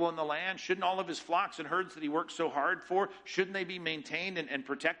great people in the land? Shouldn't all of his flocks and herds that he worked so hard for, shouldn't they be maintained and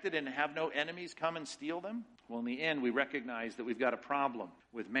protected and have no enemies come and steal them? Well, in the end, we recognize that we've got a problem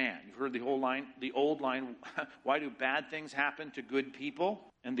with man. You've heard the old line, why do bad things happen to good people?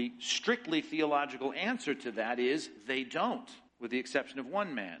 And the strictly theological answer to that is they don't, with the exception of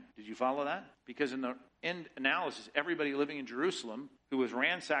one man. Did you follow that? Because in the end analysis, everybody living in Jerusalem who was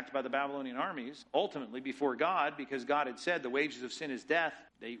ransacked by the Babylonian armies, ultimately before God, because God had said the wages of sin is death,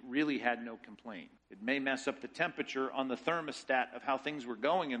 they really had no complaint. It may mess up the temperature on the thermostat of how things were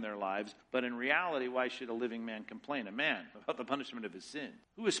going in their lives, but in reality, why should a living man complain? A man, about the punishment of his sin.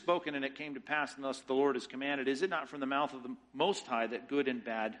 Who has spoken and it came to pass, and thus the Lord has commanded? Is it not from the mouth of the Most High that good and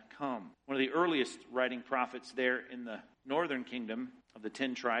bad come? One of the earliest writing prophets there in the northern kingdom of the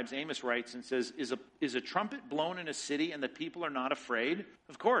 10 tribes, Amos writes and says, is a trumpet blown in a city and the people are not afraid?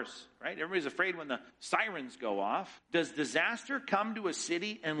 Of course, right? Everybody's afraid when the sirens go off. Does disaster come to a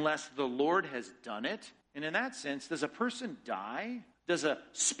city unless the Lord has done it? And in that sense, does a person die? Does a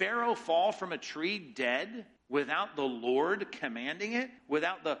sparrow fall from a tree dead without the Lord commanding it?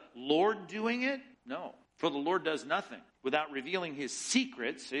 Without the Lord doing it? No. For the Lord does nothing without revealing his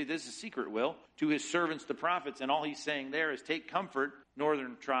secrets, see, this is secret will, to his servants, the prophets. And all he's saying there is take comfort,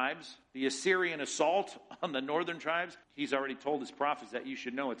 northern tribes. The Assyrian assault on the northern tribes, he's already told his prophets that you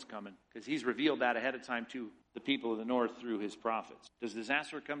should know it's coming, because he's revealed that ahead of time to the people of the north through his prophets. Does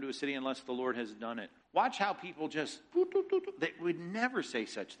disaster come to a city unless the Lord has done it? Watch how people just, they would never say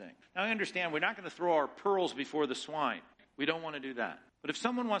such things. Now I understand we're not going to throw our pearls before the swine. We don't want to do that. But if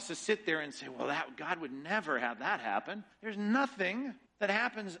someone wants to sit there and say, well, God would never have that happen, there's nothing that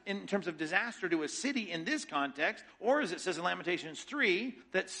happens in terms of disaster to a city in this context, or as it says in Lamentations 3,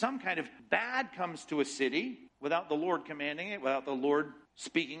 that some kind of bad comes to a city without the Lord commanding it, without the Lord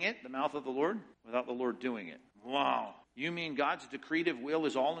speaking it, the mouth of the Lord, without the Lord doing it. Wow. You mean God's decretive will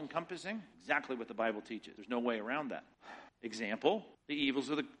is all-encompassing? Exactly what the Bible teaches. There's no way around that. Example, the evils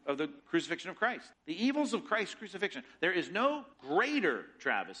of the crucifixion of Christ. The evils of Christ's crucifixion. There is no greater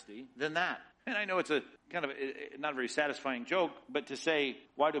travesty than that. And I know it's a kind of not a very satisfying joke, but to say,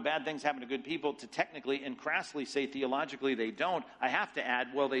 why do bad things happen to good people? To technically and crassly say theologically they don't, I have to add,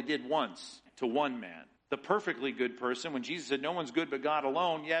 well, they did once to one man. The perfectly good person, when Jesus said, no one's good but God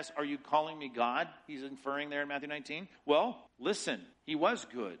alone, yes, are you calling me God? He's inferring there in Matthew 19. Well, listen, he was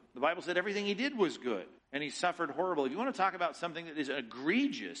good. The Bible said everything he did was good. And he suffered horribly. If you want to talk about something that is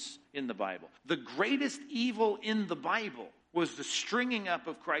egregious in the Bible, the greatest evil in the Bible was the stringing up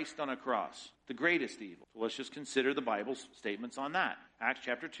of Christ on a cross. The greatest evil. So let's just consider the Bible's statements on that. Acts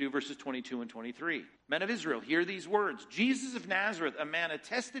chapter 2, verses 22 and 23. Men of Israel, hear these words. Jesus of Nazareth, a man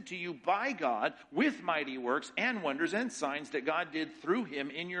attested to you by God with mighty works and wonders and signs that God did through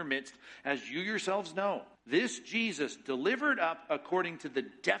him in your midst, as you yourselves know. This Jesus delivered up according to the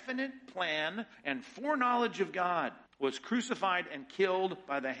definite plan and foreknowledge of God, was crucified and killed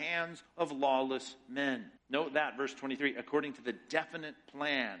by the hands of lawless men. Note that, verse 23, according to the definite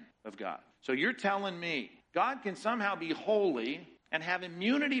plan of God. So you're telling me God can somehow be holy and have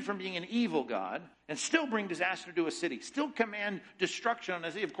immunity from being an evil God and still bring disaster to a city, still command destruction on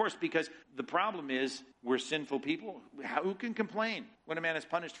a city, of course, because the problem is we're sinful people. Who can complain when a man is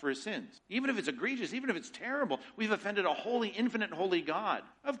punished for his sins? Even if it's egregious, even if it's terrible, we've offended a holy, infinite, holy God.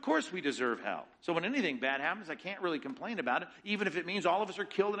 Of course we deserve hell. So when anything bad happens, I can't really complain about it, even if it means all of us are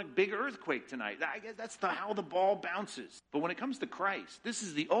killed in a big earthquake tonight. I guess that's how the ball bounces. But when it comes to Christ, this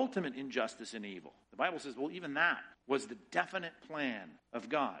is the ultimate injustice and evil. The Bible says, well, even that was the definite plan of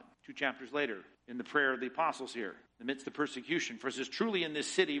God. 2 chapters later, in the prayer of the apostles here, amidst the persecution. For it says, truly in this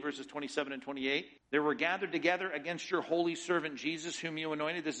city, verses 27 and 28, there were gathered together against your holy servant Jesus, whom you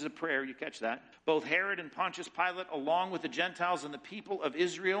anointed. This is a prayer, you catch that. Both Herod and Pontius Pilate, along with the Gentiles and the people of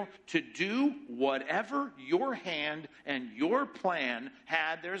Israel, to do whatever your hand and your plan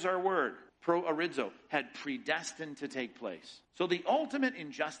had, there's our word, proorizo, had predestined to take place. So the ultimate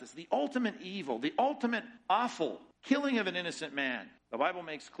injustice, the ultimate evil, the ultimate awful killing of an innocent man, the Bible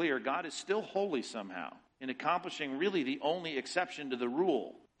makes clear God is still holy somehow in accomplishing really the only exception to the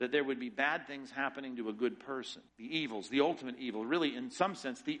rule, that there would be bad things happening to a good person. The evils, the ultimate evil, really in some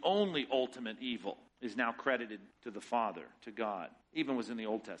sense the only ultimate evil is now credited to the Father, to God. Even was in the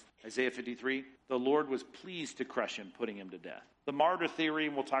Old Testament. Isaiah 53, the Lord was pleased to crush him, putting him to death. The martyr theory,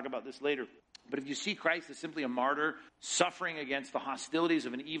 and we'll talk about this later, but if you see Christ as simply a martyr suffering against the hostilities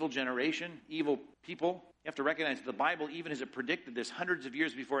of an evil generation, evil people, you have to recognize that the Bible, even as it predicted this hundreds of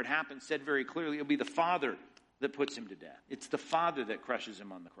years before it happened, said very clearly it'll be the Father that puts him to death. It's the Father that crushes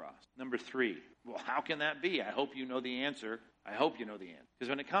him on the cross. Number 3, well, how can that be? I hope you know the answer. I hope you know the answer. Because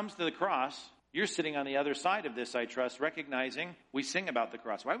when it comes to the cross, you're sitting on the other side of this, I trust, recognizing we sing about the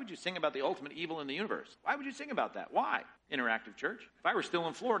cross. Why would you sing about the ultimate evil in the universe? Why would you sing about that? Why? Interactive Church. If I were still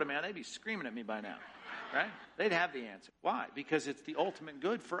in Florida, man, they'd be screaming at me by now. Right? They'd have the answer. Why? Because it's the ultimate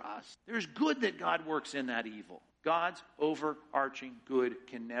good for us. There's good that God works in that evil. God's overarching good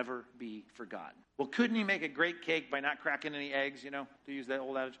can never be forgotten. Well, couldn't he make a great cake by not cracking any eggs, to use that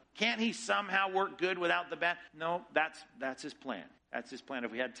old adage? Can't he somehow work good without the bad? No, that's his plan. That's his plan.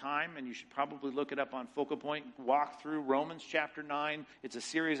 If we had time, and you should probably look it up on Focal Point, walk through Romans chapter 9. It's a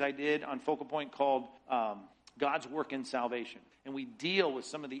series I did on Focal Point called God's Work in Salvation. And we deal with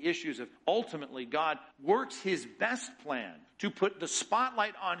some of the issues of ultimately God works his best plan to put the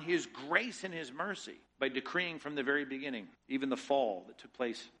spotlight on his grace and his mercy by decreeing from the very beginning, even the fall that took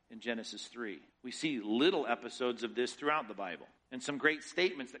place in Genesis 3. We see little episodes of this throughout the Bible and some great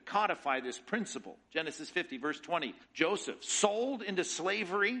statements that codify this principle. Genesis 50, verse 20, Joseph, sold into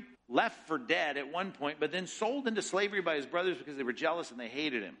slavery, left for dead at one point, but then sold into slavery by his brothers because they were jealous and they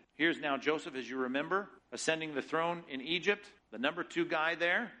hated him. Here's now Joseph, as you remember, ascending the throne in Egypt, the number 2 guy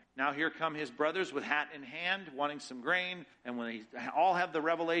there. Now here come his brothers with hat in hand, wanting some grain. And when they all have the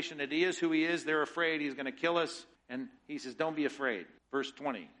revelation that he is who he is, they're afraid he's going to kill us. And he says, don't be afraid. Verse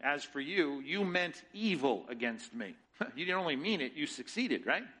 20, as for you, you meant evil against me. You didn't only mean it, you succeeded,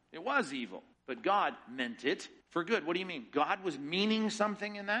 right? It was evil. But God meant it for good. What do you mean? God was meaning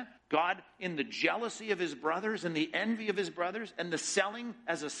something in that? God, in the jealousy of his brothers and the envy of his brothers and the selling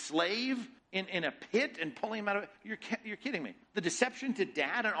as a slave in a pit and pulling him out of it. You're kidding me. The deception to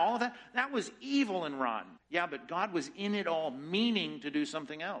dad and all of that, that was evil and rotten. Yeah, but God was in it all meaning to do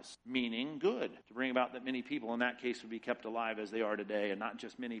something else. Meaning good. To bring about that many people in that case would be kept alive as they are today, and not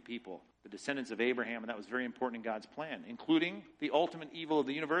just many people. The descendants of Abraham, and that was very important in God's plan, including the ultimate evil of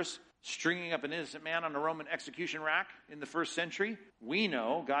the universe, stringing up an innocent man on a Roman execution rack in the first century. We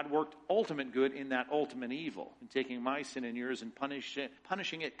know God worked ultimate good in that ultimate evil, in taking my sin and yours and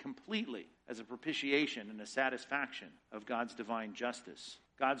punishing it completely as a propitiation and a satisfaction of God's divine justice.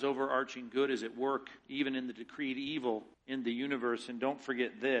 God's overarching good is at work even in the decreed evil in the universe. And don't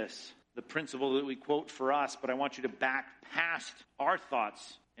forget this, the principle that we quote for us, but I want you to back past our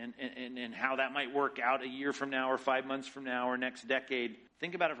thoughts and how that might work out a year from now or 5 months from now or next decade.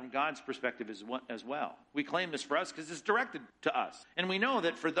 Think about it from God's perspective as well. We claim this for us because it's directed to us. And we know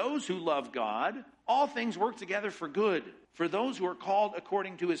that for those who love God, all things work together for good, for those who are called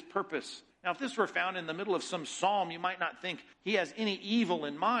according to his purpose. Now, if this were found in the middle of some psalm, you might not think he has any evil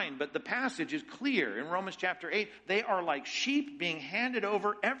in mind, but the passage is clear. In Romans chapter 8, they are like sheep being handed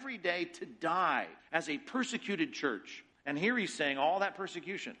over every day to die as a persecuted church. And here he's saying all that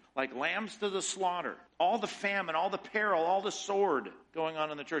persecution, like lambs to the slaughter, all the famine, all the peril, all the sword going on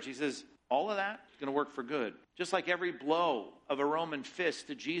in the church. He says, all of that is going to work for good. Just like every blow of a Roman fist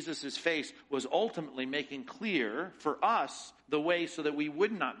to Jesus' face was ultimately making clear for us the way so that we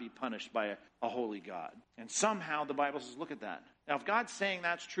would not be punished by a holy God. And somehow the Bible says, look at that. Now, if God's saying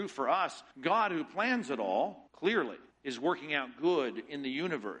that's true for us, God who plans it all, clearly, is working out good in the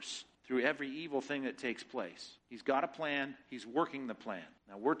universe through every evil thing that takes place. He's got a plan. He's working the plan.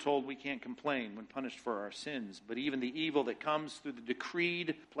 Now, we're told we can't complain when punished for our sins, but even the evil that comes through the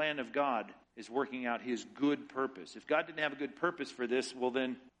decreed plan of God is working out his good purpose. If God didn't have a good purpose for this, well,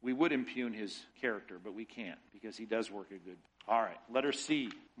 then we would impugn his character, but we can't because he does work a good. All right, letter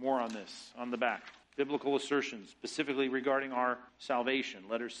C, more on this, on the back. Biblical assertions, specifically regarding our salvation,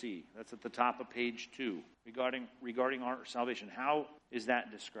 letter C. That's at the top of page 2. Regarding our salvation, how is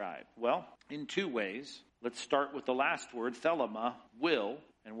that described? Well, in two ways. Let's start with the last word, thelema, will,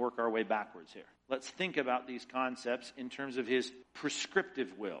 and work our way backwards here. Let's think about these concepts in terms of his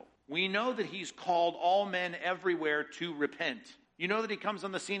prescriptive will. We know that he's called all men everywhere to repent. You know that he comes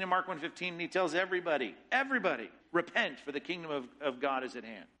on the scene in Mark 1:15 and he tells everybody, repent, for the kingdom of God is at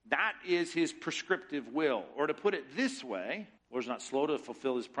hand. That is his prescriptive will. Or to put it this way, the Lord's not slow to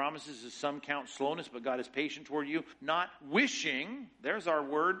fulfill his promises, as some count slowness, but God is patient toward you, not wishing, there's our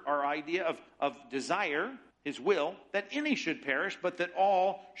word, our idea of desire, his will, that any should perish, but that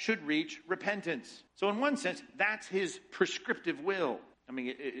all should reach repentance. So in one sense, that's his prescriptive will. I mean,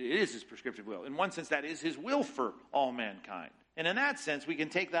 it is his prescriptive will. In one sense, that is his will for all mankind. And in that sense, we can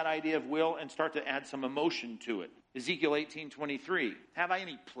take that idea of will and start to add some emotion to it. Ezekiel 18:23. Have I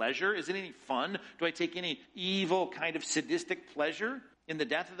any pleasure? Is it any fun? Do I take any evil kind of sadistic pleasure in the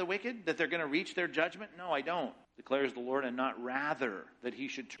death of the wicked? That they're going to reach their judgment? No, I don't, declares the Lord, and not rather that he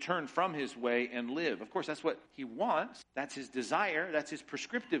should turn from his way and live. Of course, that's what he wants. That's his desire. That's his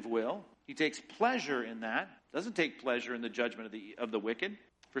prescriptive will. He takes pleasure in that. Doesn't take pleasure in the judgment of the wicked.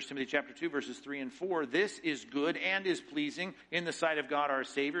 1 Timothy chapter 2, verses 3 and 4. This is good and is pleasing in the sight of God our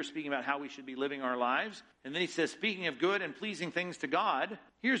Savior, speaking about how we should be living our lives. And then he says, speaking of good and pleasing things to God,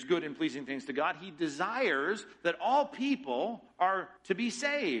 here's good and pleasing things to God. He desires that all people are to be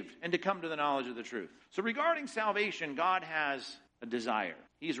saved and to come to the knowledge of the truth. So regarding salvation, God has a desire.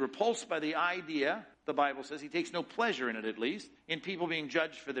 He's repulsed by the idea, the Bible says, he takes no pleasure in it at least, in people being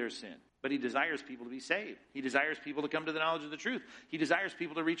judged for their sin. But he desires people to be saved. He desires people to come to the knowledge of the truth. He desires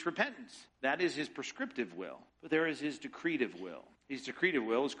people to reach repentance. That is his prescriptive will. But there is his decretive will. His decretive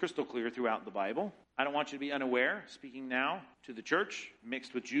will is crystal clear throughout the Bible. I don't want you to be unaware, speaking now to the church,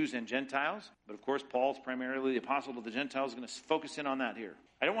 mixed with Jews and Gentiles. But of course, Paul's primarily the apostle to the Gentiles, is going to focus in on that here.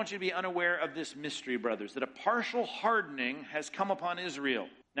 I don't want you to be unaware of this mystery, brothers, that a partial hardening has come upon Israel.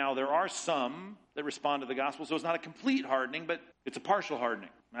 Now, there are some that respond to the gospel, so it's not a complete hardening, but it's a partial hardening.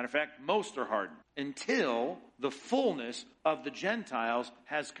 Matter of fact, most are hardened until the fullness of the Gentiles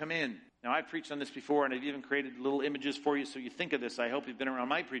has come in. Now, I've preached on this before, and I've even created little images for you so you think of this. I hope you've been around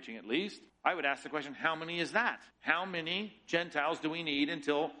my preaching at least. I would ask the question, how many is that? How many Gentiles do we need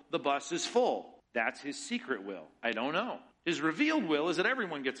until the bus is full? That's his secret will. I don't know. His revealed will is that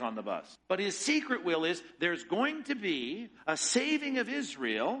everyone gets on the bus. But his secret will is there's going to be a saving of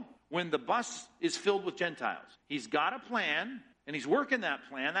Israel when the bus is filled with Gentiles. He's got a plan, and he's working that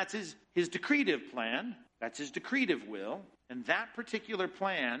plan. That's his decretive plan. That's his decretive will. And that particular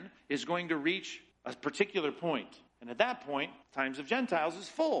plan is going to reach a particular point. And at that point, times of Gentiles is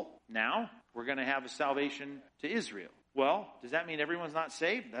full. Now, we're going to have a salvation to Israel. Well, does that mean everyone's not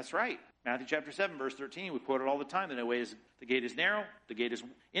saved? That's right. Matthew chapter 7, verse 13, we quote it all the time. The gate is narrow,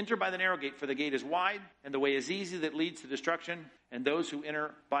 enter by the narrow gate, for the gate is wide, and the way is easy that leads to destruction, and those who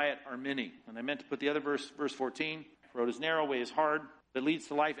enter by it are many. And I meant to put the other verse 14, road is narrow, way is hard, that leads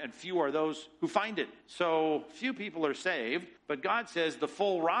to life, and few are those who find it. So few people are saved, but God says the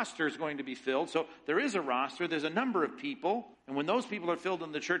full roster is going to be filled. So there is a roster, there's a number of people, and when those people are filled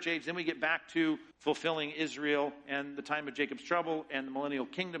in the church age, then we get back to fulfilling Israel and the time of Jacob's trouble and the millennial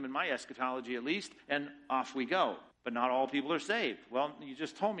kingdom, in my eschatology at least, and off we go. But not all people are saved. Well, you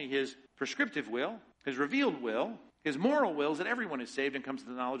just told me his prescriptive will, his revealed will, his moral will is that everyone is saved and comes to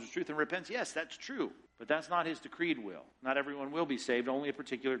the knowledge of truth and repents. Yes, that's true. But that's not his decreed will. Not everyone will be saved, only a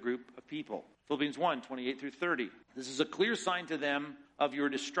particular group of people. Philippians 1, 28 through 30. This is a clear sign to them of your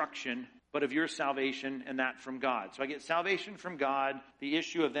destruction, but of your salvation, and that from God. So I get salvation from God. The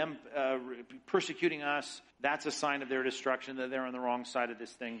issue of them persecuting us, that's a sign of their destruction, that they're on the wrong side of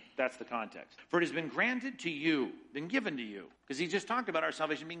this thing. That's the context. For it has been granted to you, been given to you. Because he just talked about our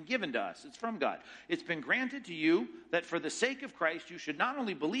salvation being given to us. It's from God. It's been granted to you that for the sake of Christ, you should not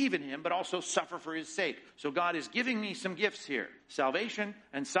only believe in him, but also suffer for his sake. So God is giving me some gifts here. Salvation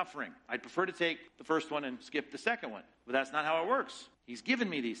and suffering. I'd prefer to take the first one and skip the second one. But that's not how it works. He's given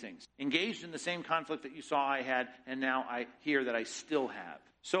me these things. Engaged in the same conflict that you saw I had, and now I hear that I still have.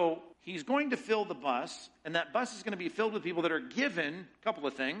 So he's going to fill the bus, and that bus is going to be filled with people that are given a couple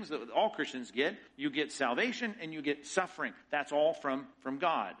of things that all Christians get. You get salvation and you get suffering. That's all from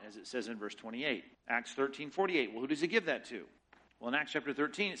God, as it says in verse 28. Acts 13:48. Well, who does he give that to? Well, in Acts chapter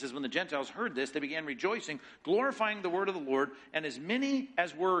 13, it says, when the Gentiles heard this, they began rejoicing, glorifying the word of the Lord, and as many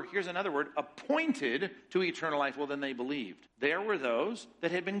as were, here's another word, appointed to eternal life, well, then they believed. There were those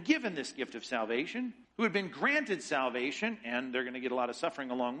that had been given this gift of salvation, who had been granted salvation, and they're going to get a lot of suffering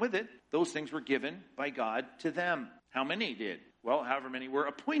along with it. Those things were given by God to them. How many did? Well, however many were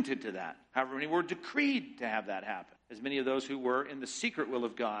appointed to that. However many were decreed to have that happen. As many of those who were in the secret will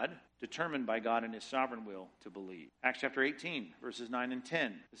of God, determined by God in his sovereign will to believe. Acts chapter 18, verses 9 and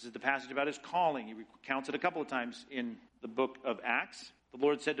 10. This is the passage about his calling. He recounts it a couple of times in the book of Acts. The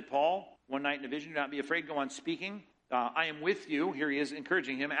Lord said to Paul one night in a vision, do not be afraid, go on speaking. I am with you. Here he is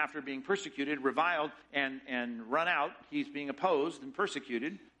encouraging him after being persecuted, reviled, and run out. He's being opposed and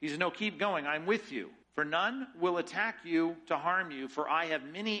persecuted. He says, no, keep going. I'm with you. For none will attack you to harm you, for I have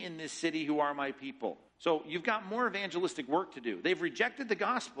many in this city who are my people. So you've got more evangelistic work to do. They've rejected the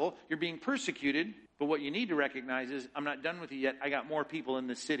gospel. You're being persecuted. But what you need to recognize is, I'm not done with you yet. I got more people in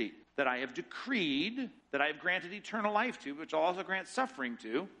this city that I have decreed, that I have granted eternal life to, which I'll also grant suffering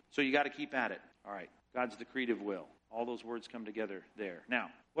to. So you got to keep at it. All right. God's decretive will. All those words come together there. Now,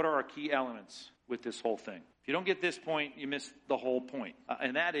 what are our key elements with this whole thing? If you don't get this point, you miss the whole point.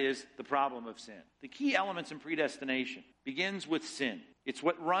 And that is the problem of sin. The key elements in predestination begins with sin. It's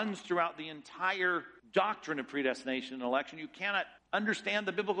what runs throughout the entire doctrine of predestination and election. You cannot understand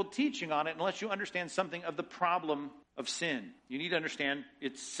the biblical teaching on it unless you understand something of the problem of sin. You need to understand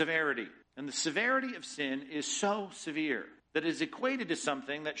its severity. And the severity of sin is so severe that it is equated to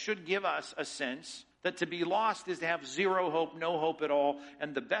something that should give us a sense that to be lost is to have zero hope, no hope at all.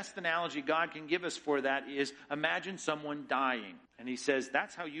 And the best analogy God can give us for that is imagine someone dying. And he says,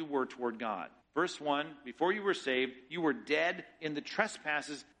 that's how you were toward God. Verse 1, before you were saved, you were dead in the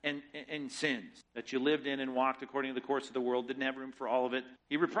trespasses and sins that you lived in and walked according to the course of the world, didn't have room for all of it.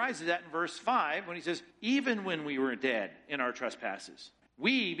 He reprises that in verse 5 when he says, even when we were dead in our trespasses,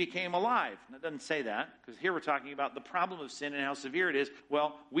 we became alive. Now, it doesn't say that, because here we're talking about the problem of sin and how severe it is.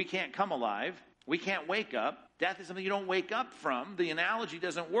 Well, we can't come alive. We can't wake up. Death is something you don't wake up from. The analogy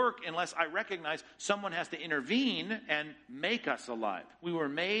doesn't work unless I recognize someone has to intervene and make us alive. We were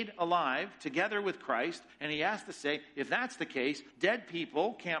made alive together with Christ, and he has to say, if that's the case, dead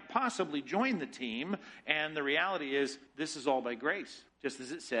people can't possibly join the team, and the reality is this is all by grace. Just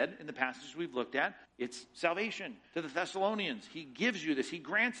as it said in the passages we've looked at, it's salvation to the Thessalonians. He gives you this. He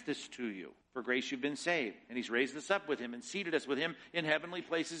grants this to you. For grace you've been saved. And he's raised us up with him and seated us with him in heavenly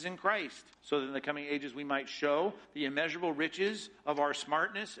places in Christ. So that in the coming ages we might show the immeasurable riches of our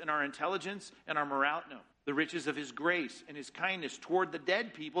smartness and our intelligence and our morality. No, the riches of his grace and his kindness toward the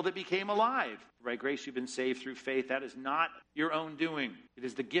dead people that became alive. For by grace you've been saved through faith. That is not your own doing. It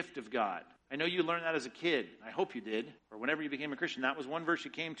is the gift of God. I know you learned that as a kid. I hope you did. Or whenever you became a Christian, that was one verse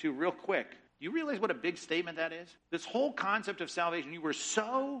you came to real quick. Do you realize what a big statement that is? This whole concept of salvation, you were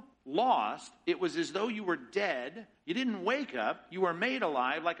so lost, it was as though you were dead. You didn't wake up. You were made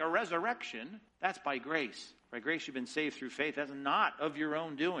alive like a resurrection. That's by grace. By grace you've been saved through faith. That's not of your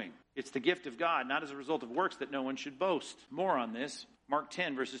own doing. It's the gift of God, not as a result of works that no one should boast. More on this. Mark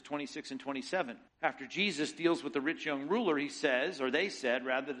 10, verses 26 and 27. After Jesus deals with the rich young ruler, he says, or they said,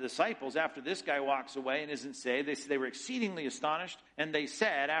 rather, the disciples, after this guy walks away and isn't saved, they were exceedingly astonished. And they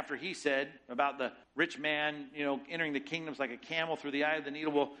said, after he said about the rich man, entering the kingdoms like a camel through the eye of the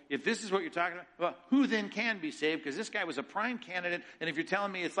needle, well, if this is what you're talking about, well, who then can be saved? Because this guy was a prime candidate. And if you're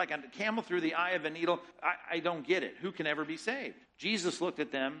telling me it's like a camel through the eye of a needle, I don't get it. Who can ever be saved? Jesus looked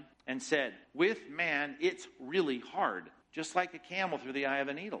at them and said, with man, it's really hard. Just like a camel through the eye of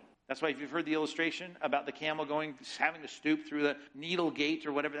a needle. That's why if you've heard the illustration about the camel having to stoop through the needle gate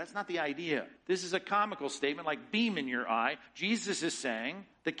or whatever, that's not the idea. This is a comical statement like beam in your eye. Jesus is saying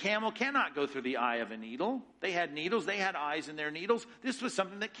the camel cannot go through the eye of a needle. They had needles. They had eyes in their needles. This was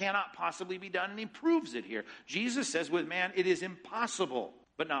something that cannot possibly be done, and he proves it here. Jesus says with man, it is impossible,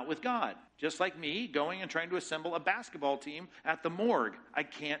 but not with God. Just like me going and trying to assemble a basketball team at the morgue. I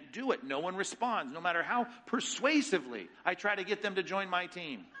can't do it. No one responds. No matter how persuasively I try to get them to join my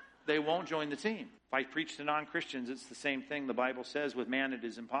team, they won't join the team. If I preach to non-Christians, it's the same thing. The Bible says with man it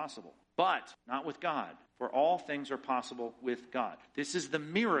is impossible. But not with God. For all things are possible with God. This is the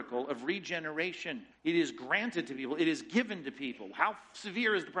miracle of regeneration. It is granted to people. It is given to people. How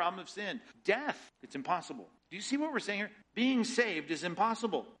severe is the problem of sin? Death. It's impossible. Do you see what we're saying here? Being saved is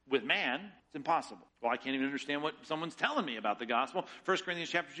impossible. With man, it's impossible. Well, I can't even understand what someone's telling me about the gospel. 1 Corinthians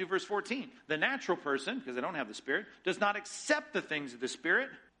chapter 2, verse 14. The natural person, because they don't have the Spirit, does not accept the things of the Spirit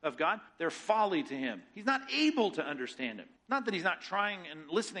of God. They're folly to him. He's not able to understand him. Not that he's not trying and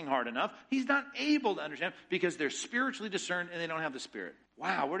listening hard enough. He's not able to understand because they're spiritually discerned and they don't have the Spirit.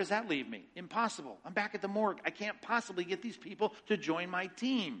 Wow, where does that leave me? Impossible. I'm back at the morgue. I can't possibly get these people to join my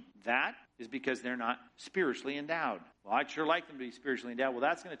team. That is because they're not spiritually endowed. Well, I'd sure like them to be spiritually endowed. Well,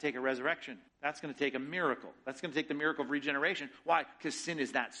 that's going to take a resurrection. That's going to take a miracle. That's going to take the miracle of regeneration. Why? Because sin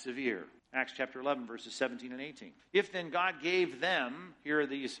is that severe. Acts chapter 11, verses 17 and 18. If then God gave them, here are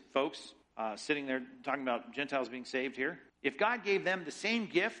these folks sitting there talking about Gentiles being saved here. If God gave them the same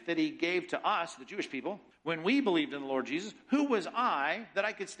gift that he gave to us, the Jewish people, when we believed in the Lord Jesus, who was I that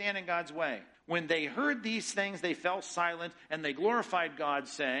I could stand in God's way? When they heard these things, they fell silent and they glorified God,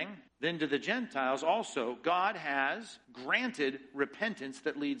 saying, then to the Gentiles also, God has granted repentance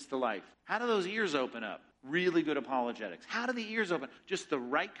that leads to life. How do those ears open up? Really good apologetics. How do the ears open? Just the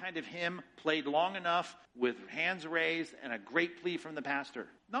right kind of hymn played long enough with hands raised and a great plea from the pastor.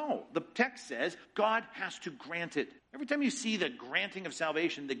 No, the text says God has to grant it. Every time you see the granting of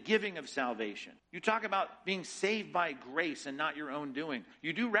salvation, the giving of salvation, you talk about being saved by grace and not your own doing.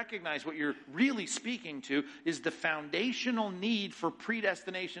 You do recognize what you're really speaking to is the foundational need for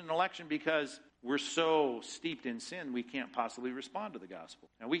predestination and election because we're so steeped in sin we can't possibly respond to the gospel.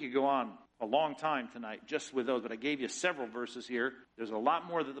 Now we could go on a long time tonight just with those, but I gave you several verses here. There's a lot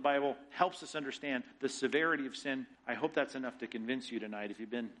more that the Bible helps us understand the severity of sin. I hope that's enough to convince you tonight. If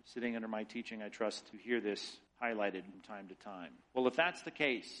you've been sitting under my teaching, I trust to hear this highlighted from time to time. Well, if that's the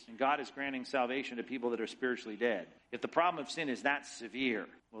case, and God is granting salvation to people that are spiritually dead, if the problem of sin is that severe,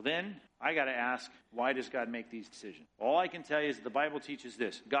 well then, I got to ask, why does God make these decisions? All I can tell you is the Bible teaches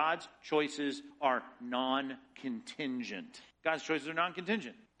this. God's choices are non-contingent. God's choices are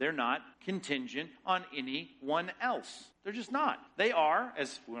non-contingent. They're not contingent on anyone else. They're just not. They are,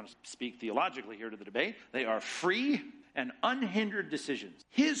 as we want to speak theologically here to the debate, they are free and unhindered decisions.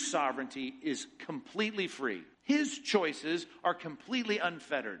 His sovereignty is completely free. His choices are completely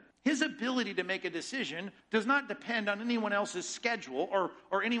unfettered. His ability to make a decision does not depend on anyone else's schedule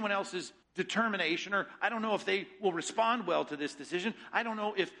or anyone else's determination, or I don't know if they will respond well to this decision. I don't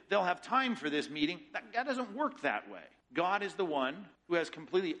know if they'll have time for this meeting. That doesn't work that way. God is the one who has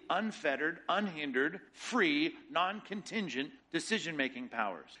completely unfettered, unhindered, free, non-contingent decision-making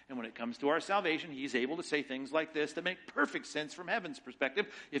powers. And when it comes to our salvation, he's able to say things like this that make perfect sense from heaven's perspective.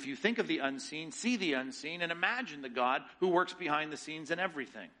 If you think of the unseen, see the unseen, and imagine the God who works behind the scenes in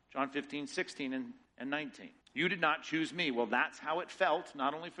everything. John 15, 16, and 19. You did not choose me. Well, that's how it felt,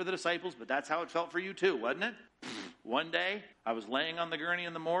 not only for the disciples, but that's how it felt for you too, wasn't it? One day, I was laying on the gurney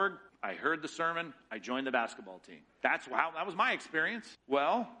in the morgue. I heard the sermon. I joined the basketball team. That was my experience.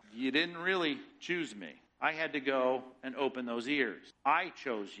 Well, you didn't really choose me. I had to go and open those ears. I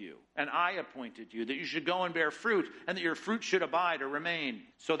chose you, and I appointed you, that you should go and bear fruit, and that your fruit should abide or remain,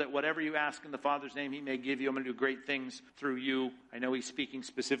 so that whatever you ask in the Father's name, he may give you. I'm going to do great things through you. I know he's speaking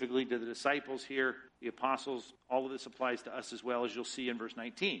specifically to the disciples here, the apostles. All of this applies to us as well, as you'll see in verse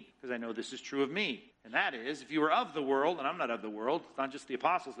 19, because I know this is true of me. And that is, if you were of the world, and I'm not of the world, it's not just the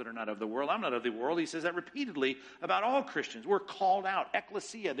apostles that are not of the world, I'm not of the world. He says that repeatedly about all Christians. We're called out.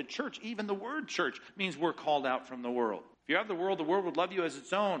 Ecclesia, the church, even the word church, means we're called out from the world. If you're of the world would love you as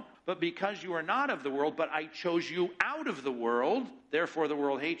its own. But because you are not of the world, but I chose you out of the world, therefore the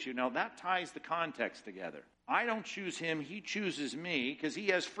world hates you. Now that ties the context together. I don't choose him, he chooses me, because he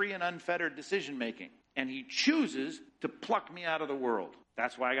has free and unfettered decision making. And he chooses to pluck me out of the world.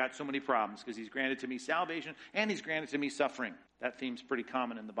 That's why I got so many problems, because he's granted to me salvation and he's granted to me suffering. That theme's pretty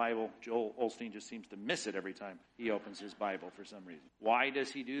common in the Bible. Joel Osteen just seems to miss it every time he opens his Bible for some reason. Why does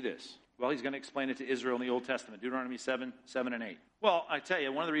he do this? Well, he's going to explain it to Israel in the Old Testament, Deuteronomy 7 and 8. Well, I tell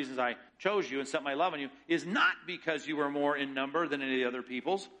you, one of the reasons I chose you and set my love on you is not because you were more in number than any other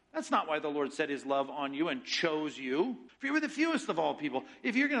peoples. That's not why the Lord set his love on you and chose you. For you were the fewest of all people.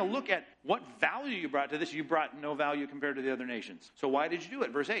 If you're going to look at what value you brought to this, you brought no value compared to the other nations. So why did you do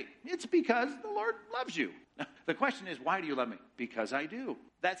it? Verse 8, it's because the Lord loves you. The question is, why do you love me? Because I do.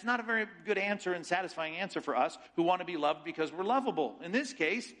 That's not a very good answer and satisfying answer for us who want to be loved because we're lovable. In this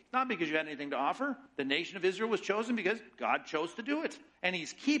case, not because you had anything to offer. The nation of Israel was chosen because God chose to do it. And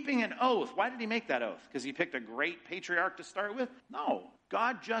he's keeping an oath. Why did he make that oath? Because he picked a great patriarch to start with? No.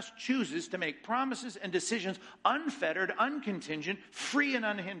 God just chooses to make promises and decisions unfettered, uncontingent, free and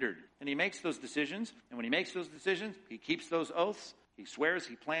unhindered. And he makes those decisions. And when he makes those decisions, he keeps those oaths. He swears,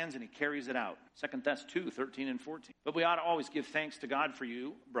 he plans, and he carries it out. 2 Thess 2, 13 and 14. But we ought to always give thanks to God for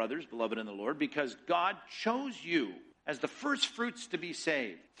you, brothers, beloved in the Lord, because God chose you as the first fruits to be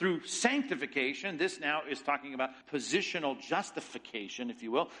saved through sanctification. This now is talking about positional justification, if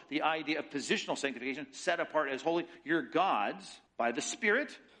you will. The idea of positional sanctification, set apart as holy. You're God's by the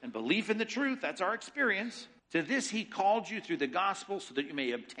Spirit and belief in the truth. That's our experience. To this he called you through the gospel so that you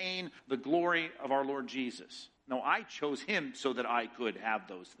may obtain the glory of our Lord Jesus. No, I chose him so that I could have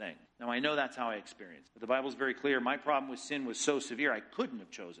those things. Now, I know that's how I experienced. But the Bible's very clear. My problem with sin was so severe, I couldn't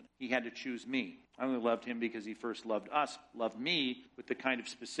have chosen it. He had to choose me. I only loved him because he first loved us, loved me with the kind of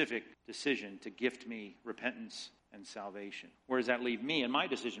specific decision to gift me repentance and salvation. Where does that leave me in my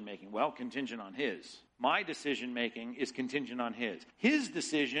decision-making? Well, contingent on his. My decision-making is contingent on his. His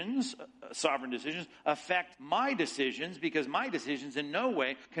decisions, sovereign decisions, affect my decisions because my decisions in no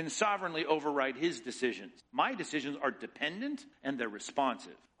way can sovereignly override his decisions. My decisions are dependent and they're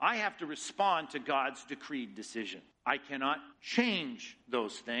responsive. I have to respond to God's decreed decision. I cannot change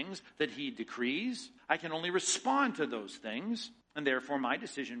those things that he decrees. I can only respond to those things. And therefore, my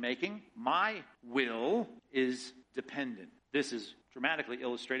decision-making, my will is dependent. This is dramatically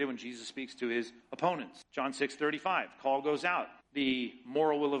illustrated when Jesus speaks to his opponents. John 6:35, call goes out. The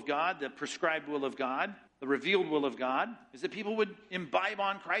moral will of God, the prescribed will of God, the revealed will of God is that people would imbibe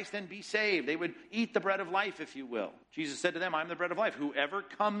on Christ and be saved. They would eat the bread of life, if you will. Jesus said to them, I'm the bread of life. Whoever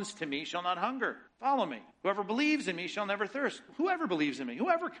comes to me shall not hunger. Follow me. Whoever believes in me shall never thirst. Whoever believes in me,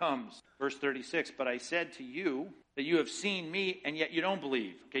 whoever comes. Verse 36, but I said to you that you have seen me and yet you don't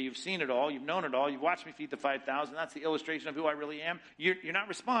believe. Okay, you've seen it all. You've known it all. You've watched me feed the 5,000. That's the illustration of who I really am. You're not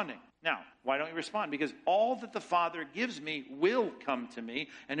responding. Now, why don't you respond? Because all that the Father gives me will come to me,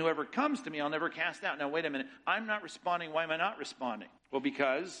 and whoever comes to me I'll never cast out. Now, wait a minute. I'm not responding. Why am I not responding? Well,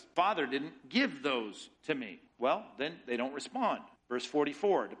 because Father didn't give those to me. Well, then they don't respond. Verse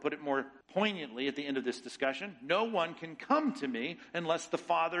 44, to put it more poignantly at the end of this discussion, no one can come to me unless the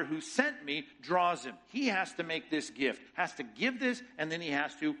Father who sent me draws him. He has to make this gift, has to give this, and then he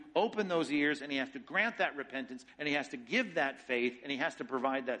has to open those ears, and he has to grant that repentance, and he has to give that faith, and he has to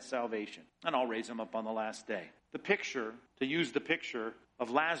provide that salvation. And I'll raise him up on the last day. The picture, to use the picture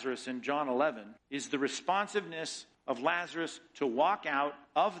of Lazarus in John 11, is the responsiveness of Lazarus to walk out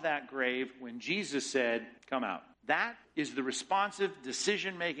of that grave when Jesus said, come out. That is the responsive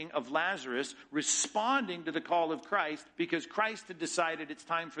decision-making of Lazarus responding to the call of Christ because Christ had decided it's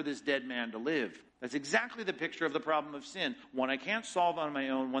time for this dead man to live. That's exactly the picture of the problem of sin. One I can't solve on my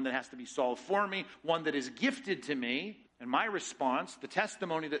own, one that has to be solved for me, one that is gifted to me. And my response, the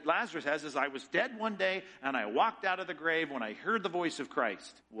testimony that Lazarus has, is I was dead one day and I walked out of the grave when I heard the voice of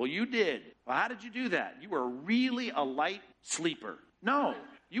Christ. Well, you did. Well, how did you do that? You were really a light sleeper. No,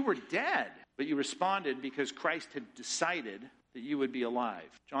 you were dead. But you responded because Christ had decided that you would be alive.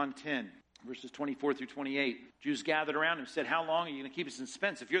 John 10, verses 24 through 28. Jews gathered around him and said, how long are you going to keep us in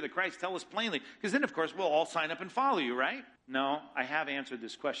suspense? If you're the Christ, tell us plainly. Because then, of course, we'll all sign up and follow you, right? No, I have answered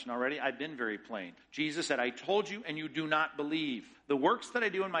this question already. I've been very plain. Jesus said, I told you and you do not believe. The works that I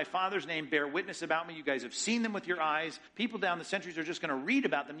do in my Father's name bear witness about me. You guys have seen them with your eyes. People down the centuries are just going to read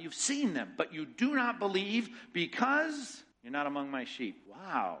about them. You've seen them, but you do not believe because you're not among my sheep.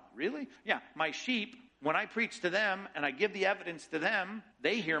 Wow, really? Yeah, my sheep, when I preach to them and I give the evidence to them,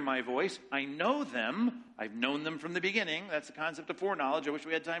 they hear my voice. I know them. I've known them from the beginning. That's the concept of foreknowledge. I wish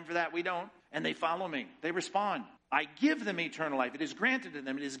we had time for that. We don't. And they follow me. They respond. I give them eternal life. It is granted to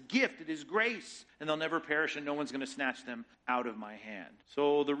them. It is gift. It is grace. And they'll never perish, and no one's going to snatch them out of my hand.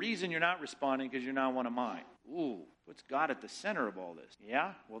 So the reason you're not responding is because you're not one of mine. Ooh, puts God at the center of all this.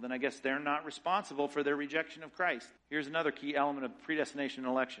 Yeah? Well, then I guess they're not responsible for their rejection of Christ. Here's another key element of predestination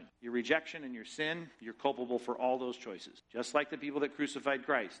and election. Your rejection and your sin, you're culpable for all those choices. Just like the people that crucified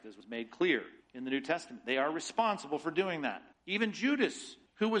Christ, as was made clear in the New Testament. They are responsible for doing that. Even Judas,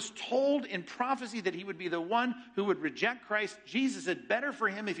 who was told in prophecy that he would be the one who would reject Christ, Jesus said, better for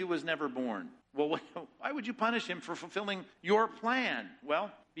him if he was never born. Well, why would you punish him for fulfilling your plan?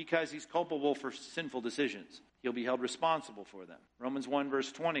 Well, because he's culpable for sinful decisions. He'll be held responsible for them. Romans 1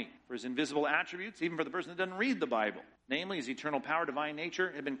 verse 20, for his invisible attributes, even for the person that doesn't read the Bible, namely his eternal power, divine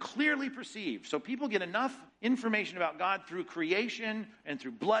nature, have been clearly perceived. So people get enough information about God through creation and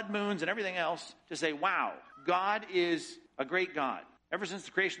through blood moons and everything else to say, wow, God is a great God. Ever since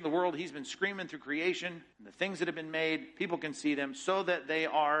the creation of the world, he's been screaming through creation and the things that have been made. People can see them so that they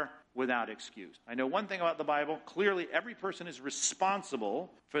are without excuse. I know one thing about the Bible. Clearly, every person is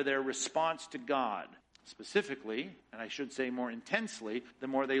responsible for their response to God. Specifically, and I should say more intensely, the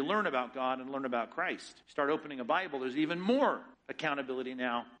more they learn about God and learn about Christ. Start opening a Bible, there's even more accountability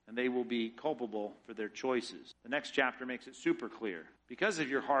now, and they will be culpable for their choices. The next chapter makes it super clear. Because of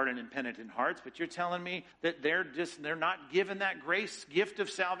your hard and impenitent hearts, but you're telling me that they're not given that grace gift of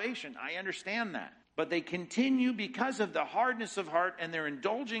salvation. I understand that. But they continue because of the hardness of heart, and they're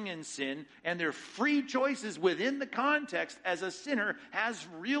indulging in sin, and their free choices within the context as a sinner has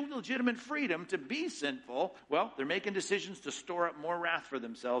real legitimate freedom to be sinful. Well, they're making decisions to store up more wrath for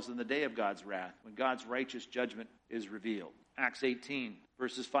themselves in the day of God's wrath, when God's righteous judgment is revealed. Acts 18,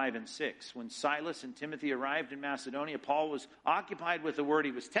 verses 5 and 6. When Silas and Timothy arrived in Macedonia, Paul was occupied with the word.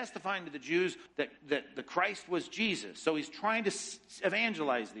 He was testifying to the Jews that the Christ was Jesus. So he's trying to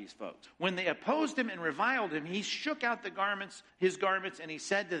evangelize these folks. When they opposed him and reviled him, he shook out his garments, and he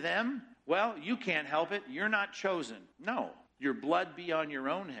said to them, well, you can't help it. You're not chosen. No, your blood be on your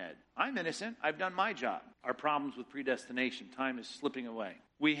own head. I'm innocent. I've done my job. Our problems with predestination, time is slipping away.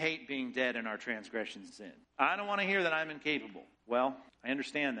 We hate being dead in our transgressions and sin. I don't want to hear that I'm incapable. Well, I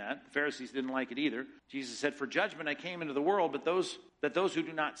understand that. The Pharisees didn't like it either. Jesus said, for judgment I came into the world, but those who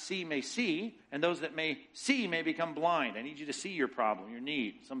do not see may see, and those that may see may become blind. I need you to see your problem, your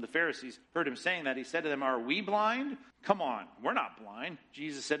need. Some of the Pharisees heard him saying that. He said to them, are we blind? Come on, we're not blind.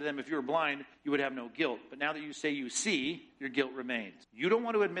 Jesus said to them, if you were blind, you would have no guilt. But now that you say you see, your guilt remains. You don't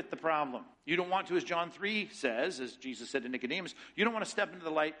want to admit the problem. You don't want to, as John 3 says, as Jesus said to Nicodemus, you don't want to step into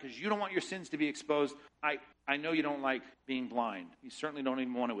the light because you don't want your sins to be exposed. I know you don't like being blind. You certainly don't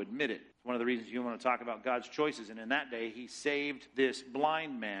even want to admit it. It's one of the reasons you want to talk about God's choices. And in that day, he saved this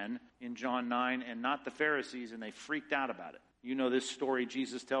blind man in John 9 and not the Pharisees, and they freaked out about it. You know this story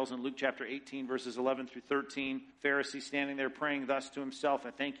Jesus tells in Luke chapter 18, verses 11 through 13. Pharisee standing there praying thus to himself, I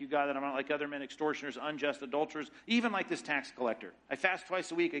thank you, God, that I'm not like other men, extortioners, unjust, adulterers, even like this tax collector. I fast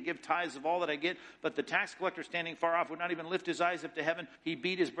twice a week. I give tithes of all that I get. But the tax collector standing far off would not even lift his eyes up to heaven. He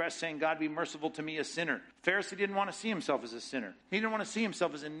beat his breast saying, God, be merciful to me, a sinner. Pharisee didn't want to see himself as a sinner. He didn't want to see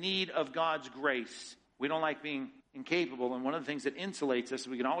himself as in need of God's grace. We don't like being incapable. And one of the things that insulates us is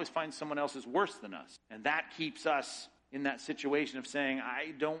we can always find someone else who's worse than us. And that keeps us in that situation of saying,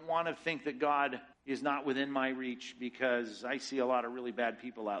 I don't want to think that God is not within my reach because I see a lot of really bad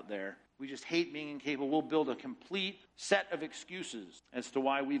people out there. We just hate being incapable. We'll build a complete set of excuses as to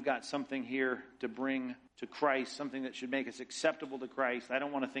why we've got something here to bring to Christ, something that should make us acceptable to Christ. I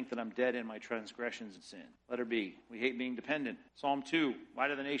don't want to think that I'm dead in my transgressions and sin. Letter B, we hate being dependent. Psalm 2, why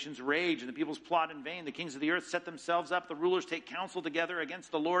do the nations rage and the peoples plot in vain? The kings of the earth set themselves up. The rulers take counsel together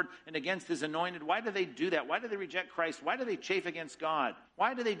against the Lord and against his anointed. Why do they do that? Why do they reject Christ? Why do they chafe against God?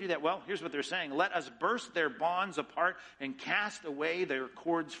 Why do they do that? Well, here's what they're saying. Let us burst their bonds apart and cast away their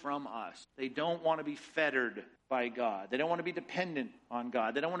cords from us. They don't want to be fettered by God. They don't want to be dependent on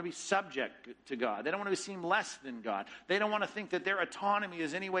God. They don't want to be subject to God. They don't want to seem less than God. They don't want to think that their autonomy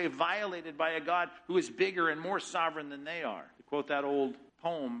is in any way violated by a God who is bigger and more sovereign than they are. To quote that old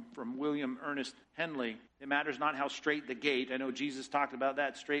poem from William Ernest Henley. It matters not how straight the gate. I know Jesus talked about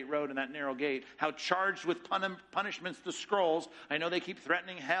that straight road and that narrow gate. How charged with punishments the scrolls. I know they keep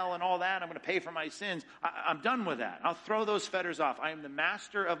threatening hell and all that. I'm going to pay for my sins. I'm done with that. I'll throw those fetters off. I am the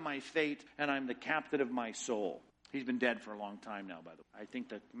master of my fate, and I'm the captain of my soul. He's been dead for a long time now, by the way. I think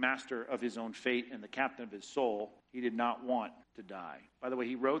the master of his own fate and the captain of his soul, he did not want to die. By the way,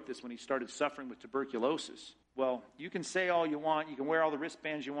 he wrote this when he started suffering with tuberculosis. Well, you can say all you want. You can wear all the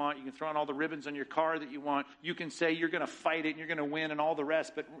wristbands you want. You can throw on all the ribbons on your car that you want. You can say you're going to fight it and you're going to win and all the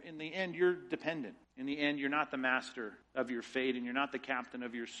rest. But in the end, you're dependent. In the end, you're not the master of your fate and you're not the captain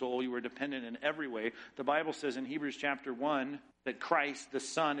of your soul. You are dependent in every way. The Bible says in Hebrews chapter 1 that Christ, the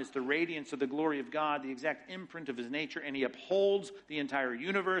Son, is the radiance of the glory of God, the exact imprint of his nature, and he upholds the entire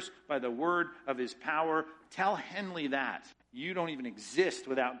universe by the word of his power. Tell Henley that. You don't even exist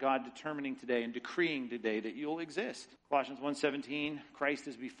without God determining today and decreeing today that you'll exist. Colossians 1:17, Christ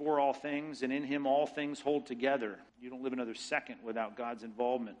is before all things, and in him all things hold together. You don't live another second without God's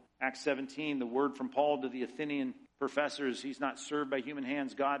involvement. Acts 17, the word from Paul to the Athenian professors, he's not served by human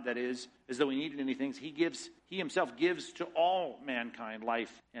hands, God that is, as though he needed anything. He himself gives to all mankind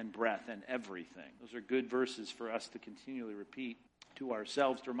life and breath and everything. Those are good verses for us to continually repeat to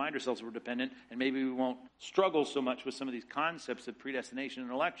ourselves, to remind ourselves we're dependent, and maybe we won't struggle so much with some of these concepts of predestination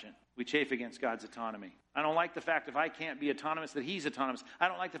and election. We chafe against God's autonomy. I don't like the fact if I can't be autonomous that he's autonomous. I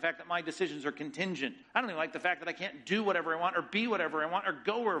don't like the fact that my decisions are contingent. I don't even like the fact that I can't do whatever I want or be whatever I want or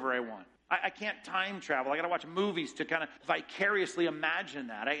go wherever I want. I can't time travel. I got to watch movies to kind of vicariously imagine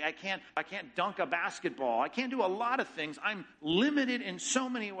that. I can't dunk a basketball. I can't do a lot of things. I'm limited in so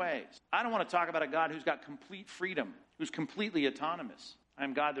many ways. I don't want to talk about a God who's got complete freedom, who's completely autonomous. I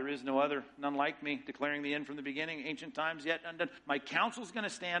am God, there is no other, none like me, declaring the end from the beginning, ancient times yet undone. My counsel's going to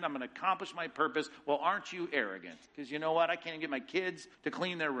stand. I'm going to accomplish my purpose. Well, aren't you arrogant? Because you know what? I can't even get my kids to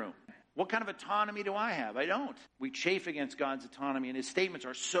clean their room. What kind of autonomy do I have? I don't. We chafe against God's autonomy, and his statements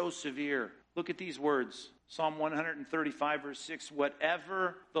are so severe. Look at these words. Psalm 135, verse 6,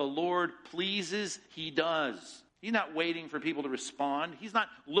 whatever the Lord pleases, he does. He's not waiting for people to respond. He's not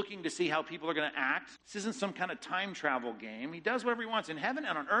looking to see how people are going to act. This isn't some kind of time travel game. He does whatever he wants in heaven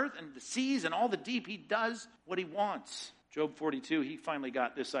and on earth and the seas and all the deep. He does what he wants. Job 42, he finally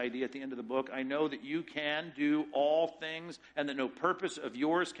got this idea at the end of the book. I know that you can do all things and that no purpose of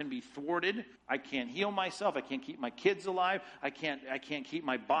yours can be thwarted. I can't heal myself. I can't keep my kids alive. I can't keep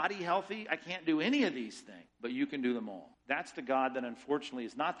my body healthy. I can't do any of these things, but you can do them all. That's the God that unfortunately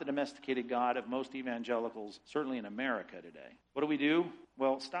is not the domesticated God of most evangelicals, certainly in America today. What do?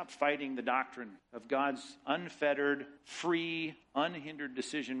 Well, stop fighting the doctrine of God's unfettered, free, unhindered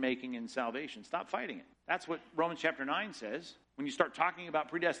decision-making in salvation. Stop fighting it. That's what Romans chapter 9 says. When you start talking about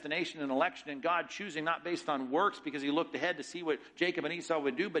predestination and election and God choosing not based on works because he looked ahead to see what Jacob and Esau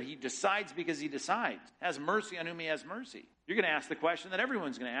would do, but he decides because he decides. Has mercy on whom he has mercy. You're going to ask the question that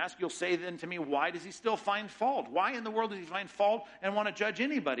everyone's going to ask. You'll say then to me, why does he still find fault? Why in the world does he find fault and want to judge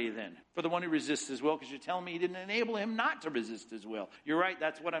anybody then for the one who resists his will? Because you're telling me he didn't enable him not to resist his will. You're right,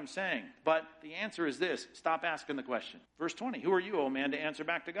 that's what I'm saying. But the answer is this. Stop asking the question. Verse 20, who are you, O man, to answer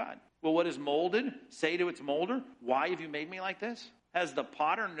back to God? Will what is molded say to its molder, why have you made me like this? Has the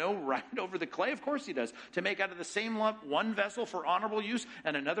potter no right over the clay? Of course he does. To make out of the same lump one vessel for honorable use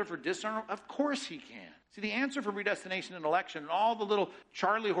and another for dishonorable? Of course he can. See, the answer for predestination and election and all the little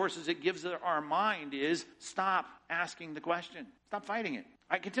Charlie horses it gives our mind is stop asking the question. Stop fighting it.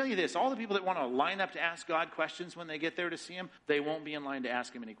 I can tell you this, all the people that want to line up to ask God questions when they get there to see him, they won't be in line to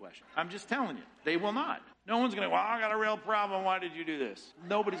ask him any questions. I'm just telling you, they will not. No one's going to, well, I got a real problem. Why did you do this?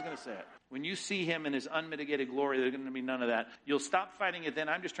 Nobody's going to say it. When you see him in his unmitigated glory, there's going to be none of that. You'll stop fighting it then.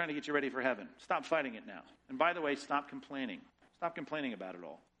 I'm just trying to get you ready for heaven. Stop fighting it now. And by the way, stop complaining. Stop complaining about it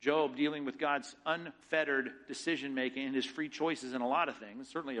all. Job, dealing with God's unfettered decision-making and his free choices in a lot of things,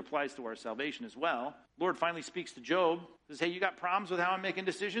 certainly applies to our salvation as well. Lord finally speaks to Job, says, hey, you got problems with how I'm making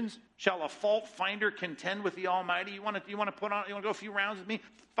decisions? Shall a fault finder contend with the Almighty? You want to go a few rounds with me?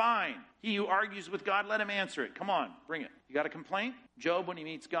 Fine. He who argues with God, let him answer it. Come on, bring it. You got a complaint? Job, when he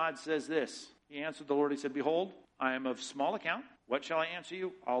meets God, says this. He answered the Lord, he said, behold, I am of small account. What shall I answer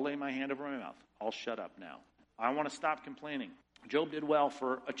you? I'll lay my hand over my mouth. I'll shut up now. I want to stop complaining. Job did well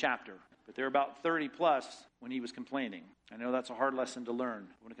for a chapter, but there were about 30 plus when he was complaining. I know that's a hard lesson to learn.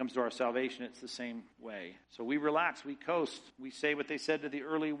 When it comes to our salvation, it's the same way. So we relax, we coast. We say what they said to the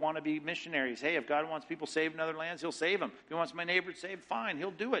early wannabe missionaries. Hey, if God wants people saved in other lands, he'll save them. If he wants my neighbor saved, fine,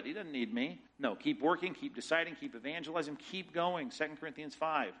 he'll do it. He doesn't need me. No, keep working, keep deciding, keep evangelizing, keep going. 2 Corinthians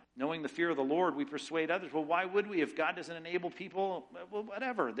 5. Knowing the fear of the Lord, we persuade others. Well, why would we? If God doesn't enable people, well,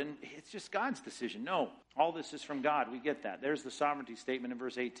 whatever. Then it's just God's decision. No, all this is from God. We get that. There's the sovereignty statement in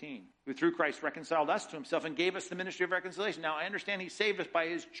verse 18. Who through Christ reconciled us to himself and gave us the ministry of reconciliation. Now, I understand he saved us by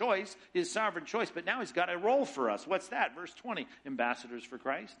his choice, his sovereign choice, but now he's got a role for us. What's that? Verse 20. Ambassadors for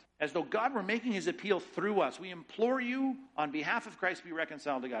Christ. As though God were making his appeal through us. We implore you on behalf of Christ be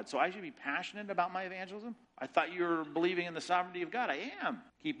reconciled to God. So I should be passionate about my evangelism? I thought you were believing in the sovereignty of God. I am.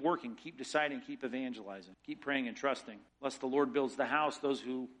 Keep working, keep deciding, keep evangelizing. Keep praying and trusting. Unless the Lord builds the house, those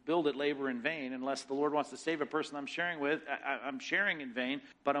who build it labor in vain. Unless the Lord wants to save a person I'm sharing with, I'm sharing in vain.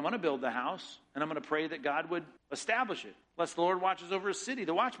 But I'm going to build the house, and I'm going to pray that God would establish it. Unless the Lord watches over a city,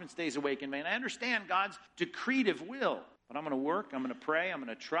 the watchman stays awake in vain. I understand God's decretive will. But I'm going to work, I'm going to pray, I'm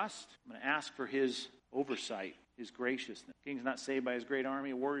going to trust. I'm going to ask for his oversight, his graciousness. A king's not saved by his great army.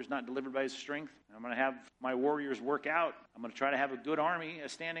 A warrior's not delivered by his strength. I'm going to have my warriors work out. I'm going to try to have a good army, a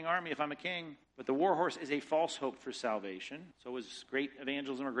standing army if I'm a king. But the war horse is a false hope for salvation. So is great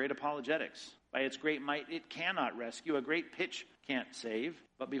evangelism or great apologetics. By its great might, it cannot rescue. A great pitch can't save.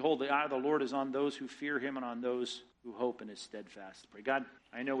 But behold, the eye of the Lord is on those who fear him and on those who hope in his steadfast. Pray God,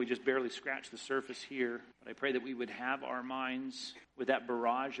 I know we just barely scratched the surface here, but I pray that we would have our minds with that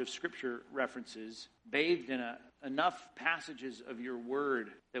barrage of scripture references bathed in enough passages of your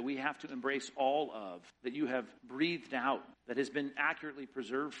word that we have to embrace all of, that you have breathed out, that has been accurately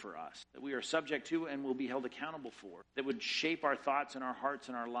preserved for us, that we are subject to and will be held accountable for, that would shape our thoughts and our hearts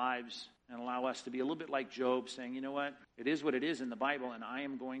and our lives and allow us to be a little bit like Job, saying, you know what it is in the Bible, and I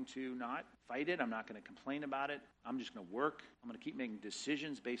am going to not fight it. I'm not going to complain about it. I'm just going to work. I'm going to keep making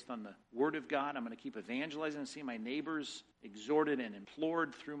decisions based on the Word of God. I'm going to keep evangelizing and see my neighbors exhorted and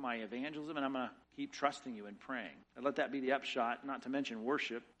implored through my evangelism, and I'm going to keep trusting you and praying. And let that be the upshot, not to mention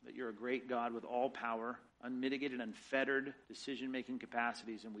worship, that you're a great God with all power, unmitigated, unfettered decision-making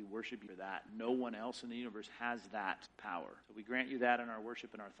capacities, and we worship you for that. No one else in the universe has that power. So we grant you that in our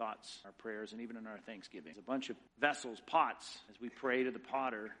worship and our thoughts, our prayers, and even in our thanksgiving. It's a bunch of vessels, pots, as we pray to the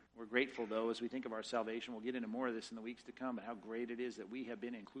potter. We're grateful, though, as we think of our salvation. We'll get into more of this in the weeks to come, but how great it is that we have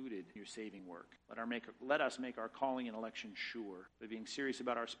been included in your saving work. Let us make our calling and election sure by being serious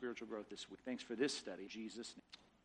about our spiritual growth this week. Thanks for this study. In Jesus' name.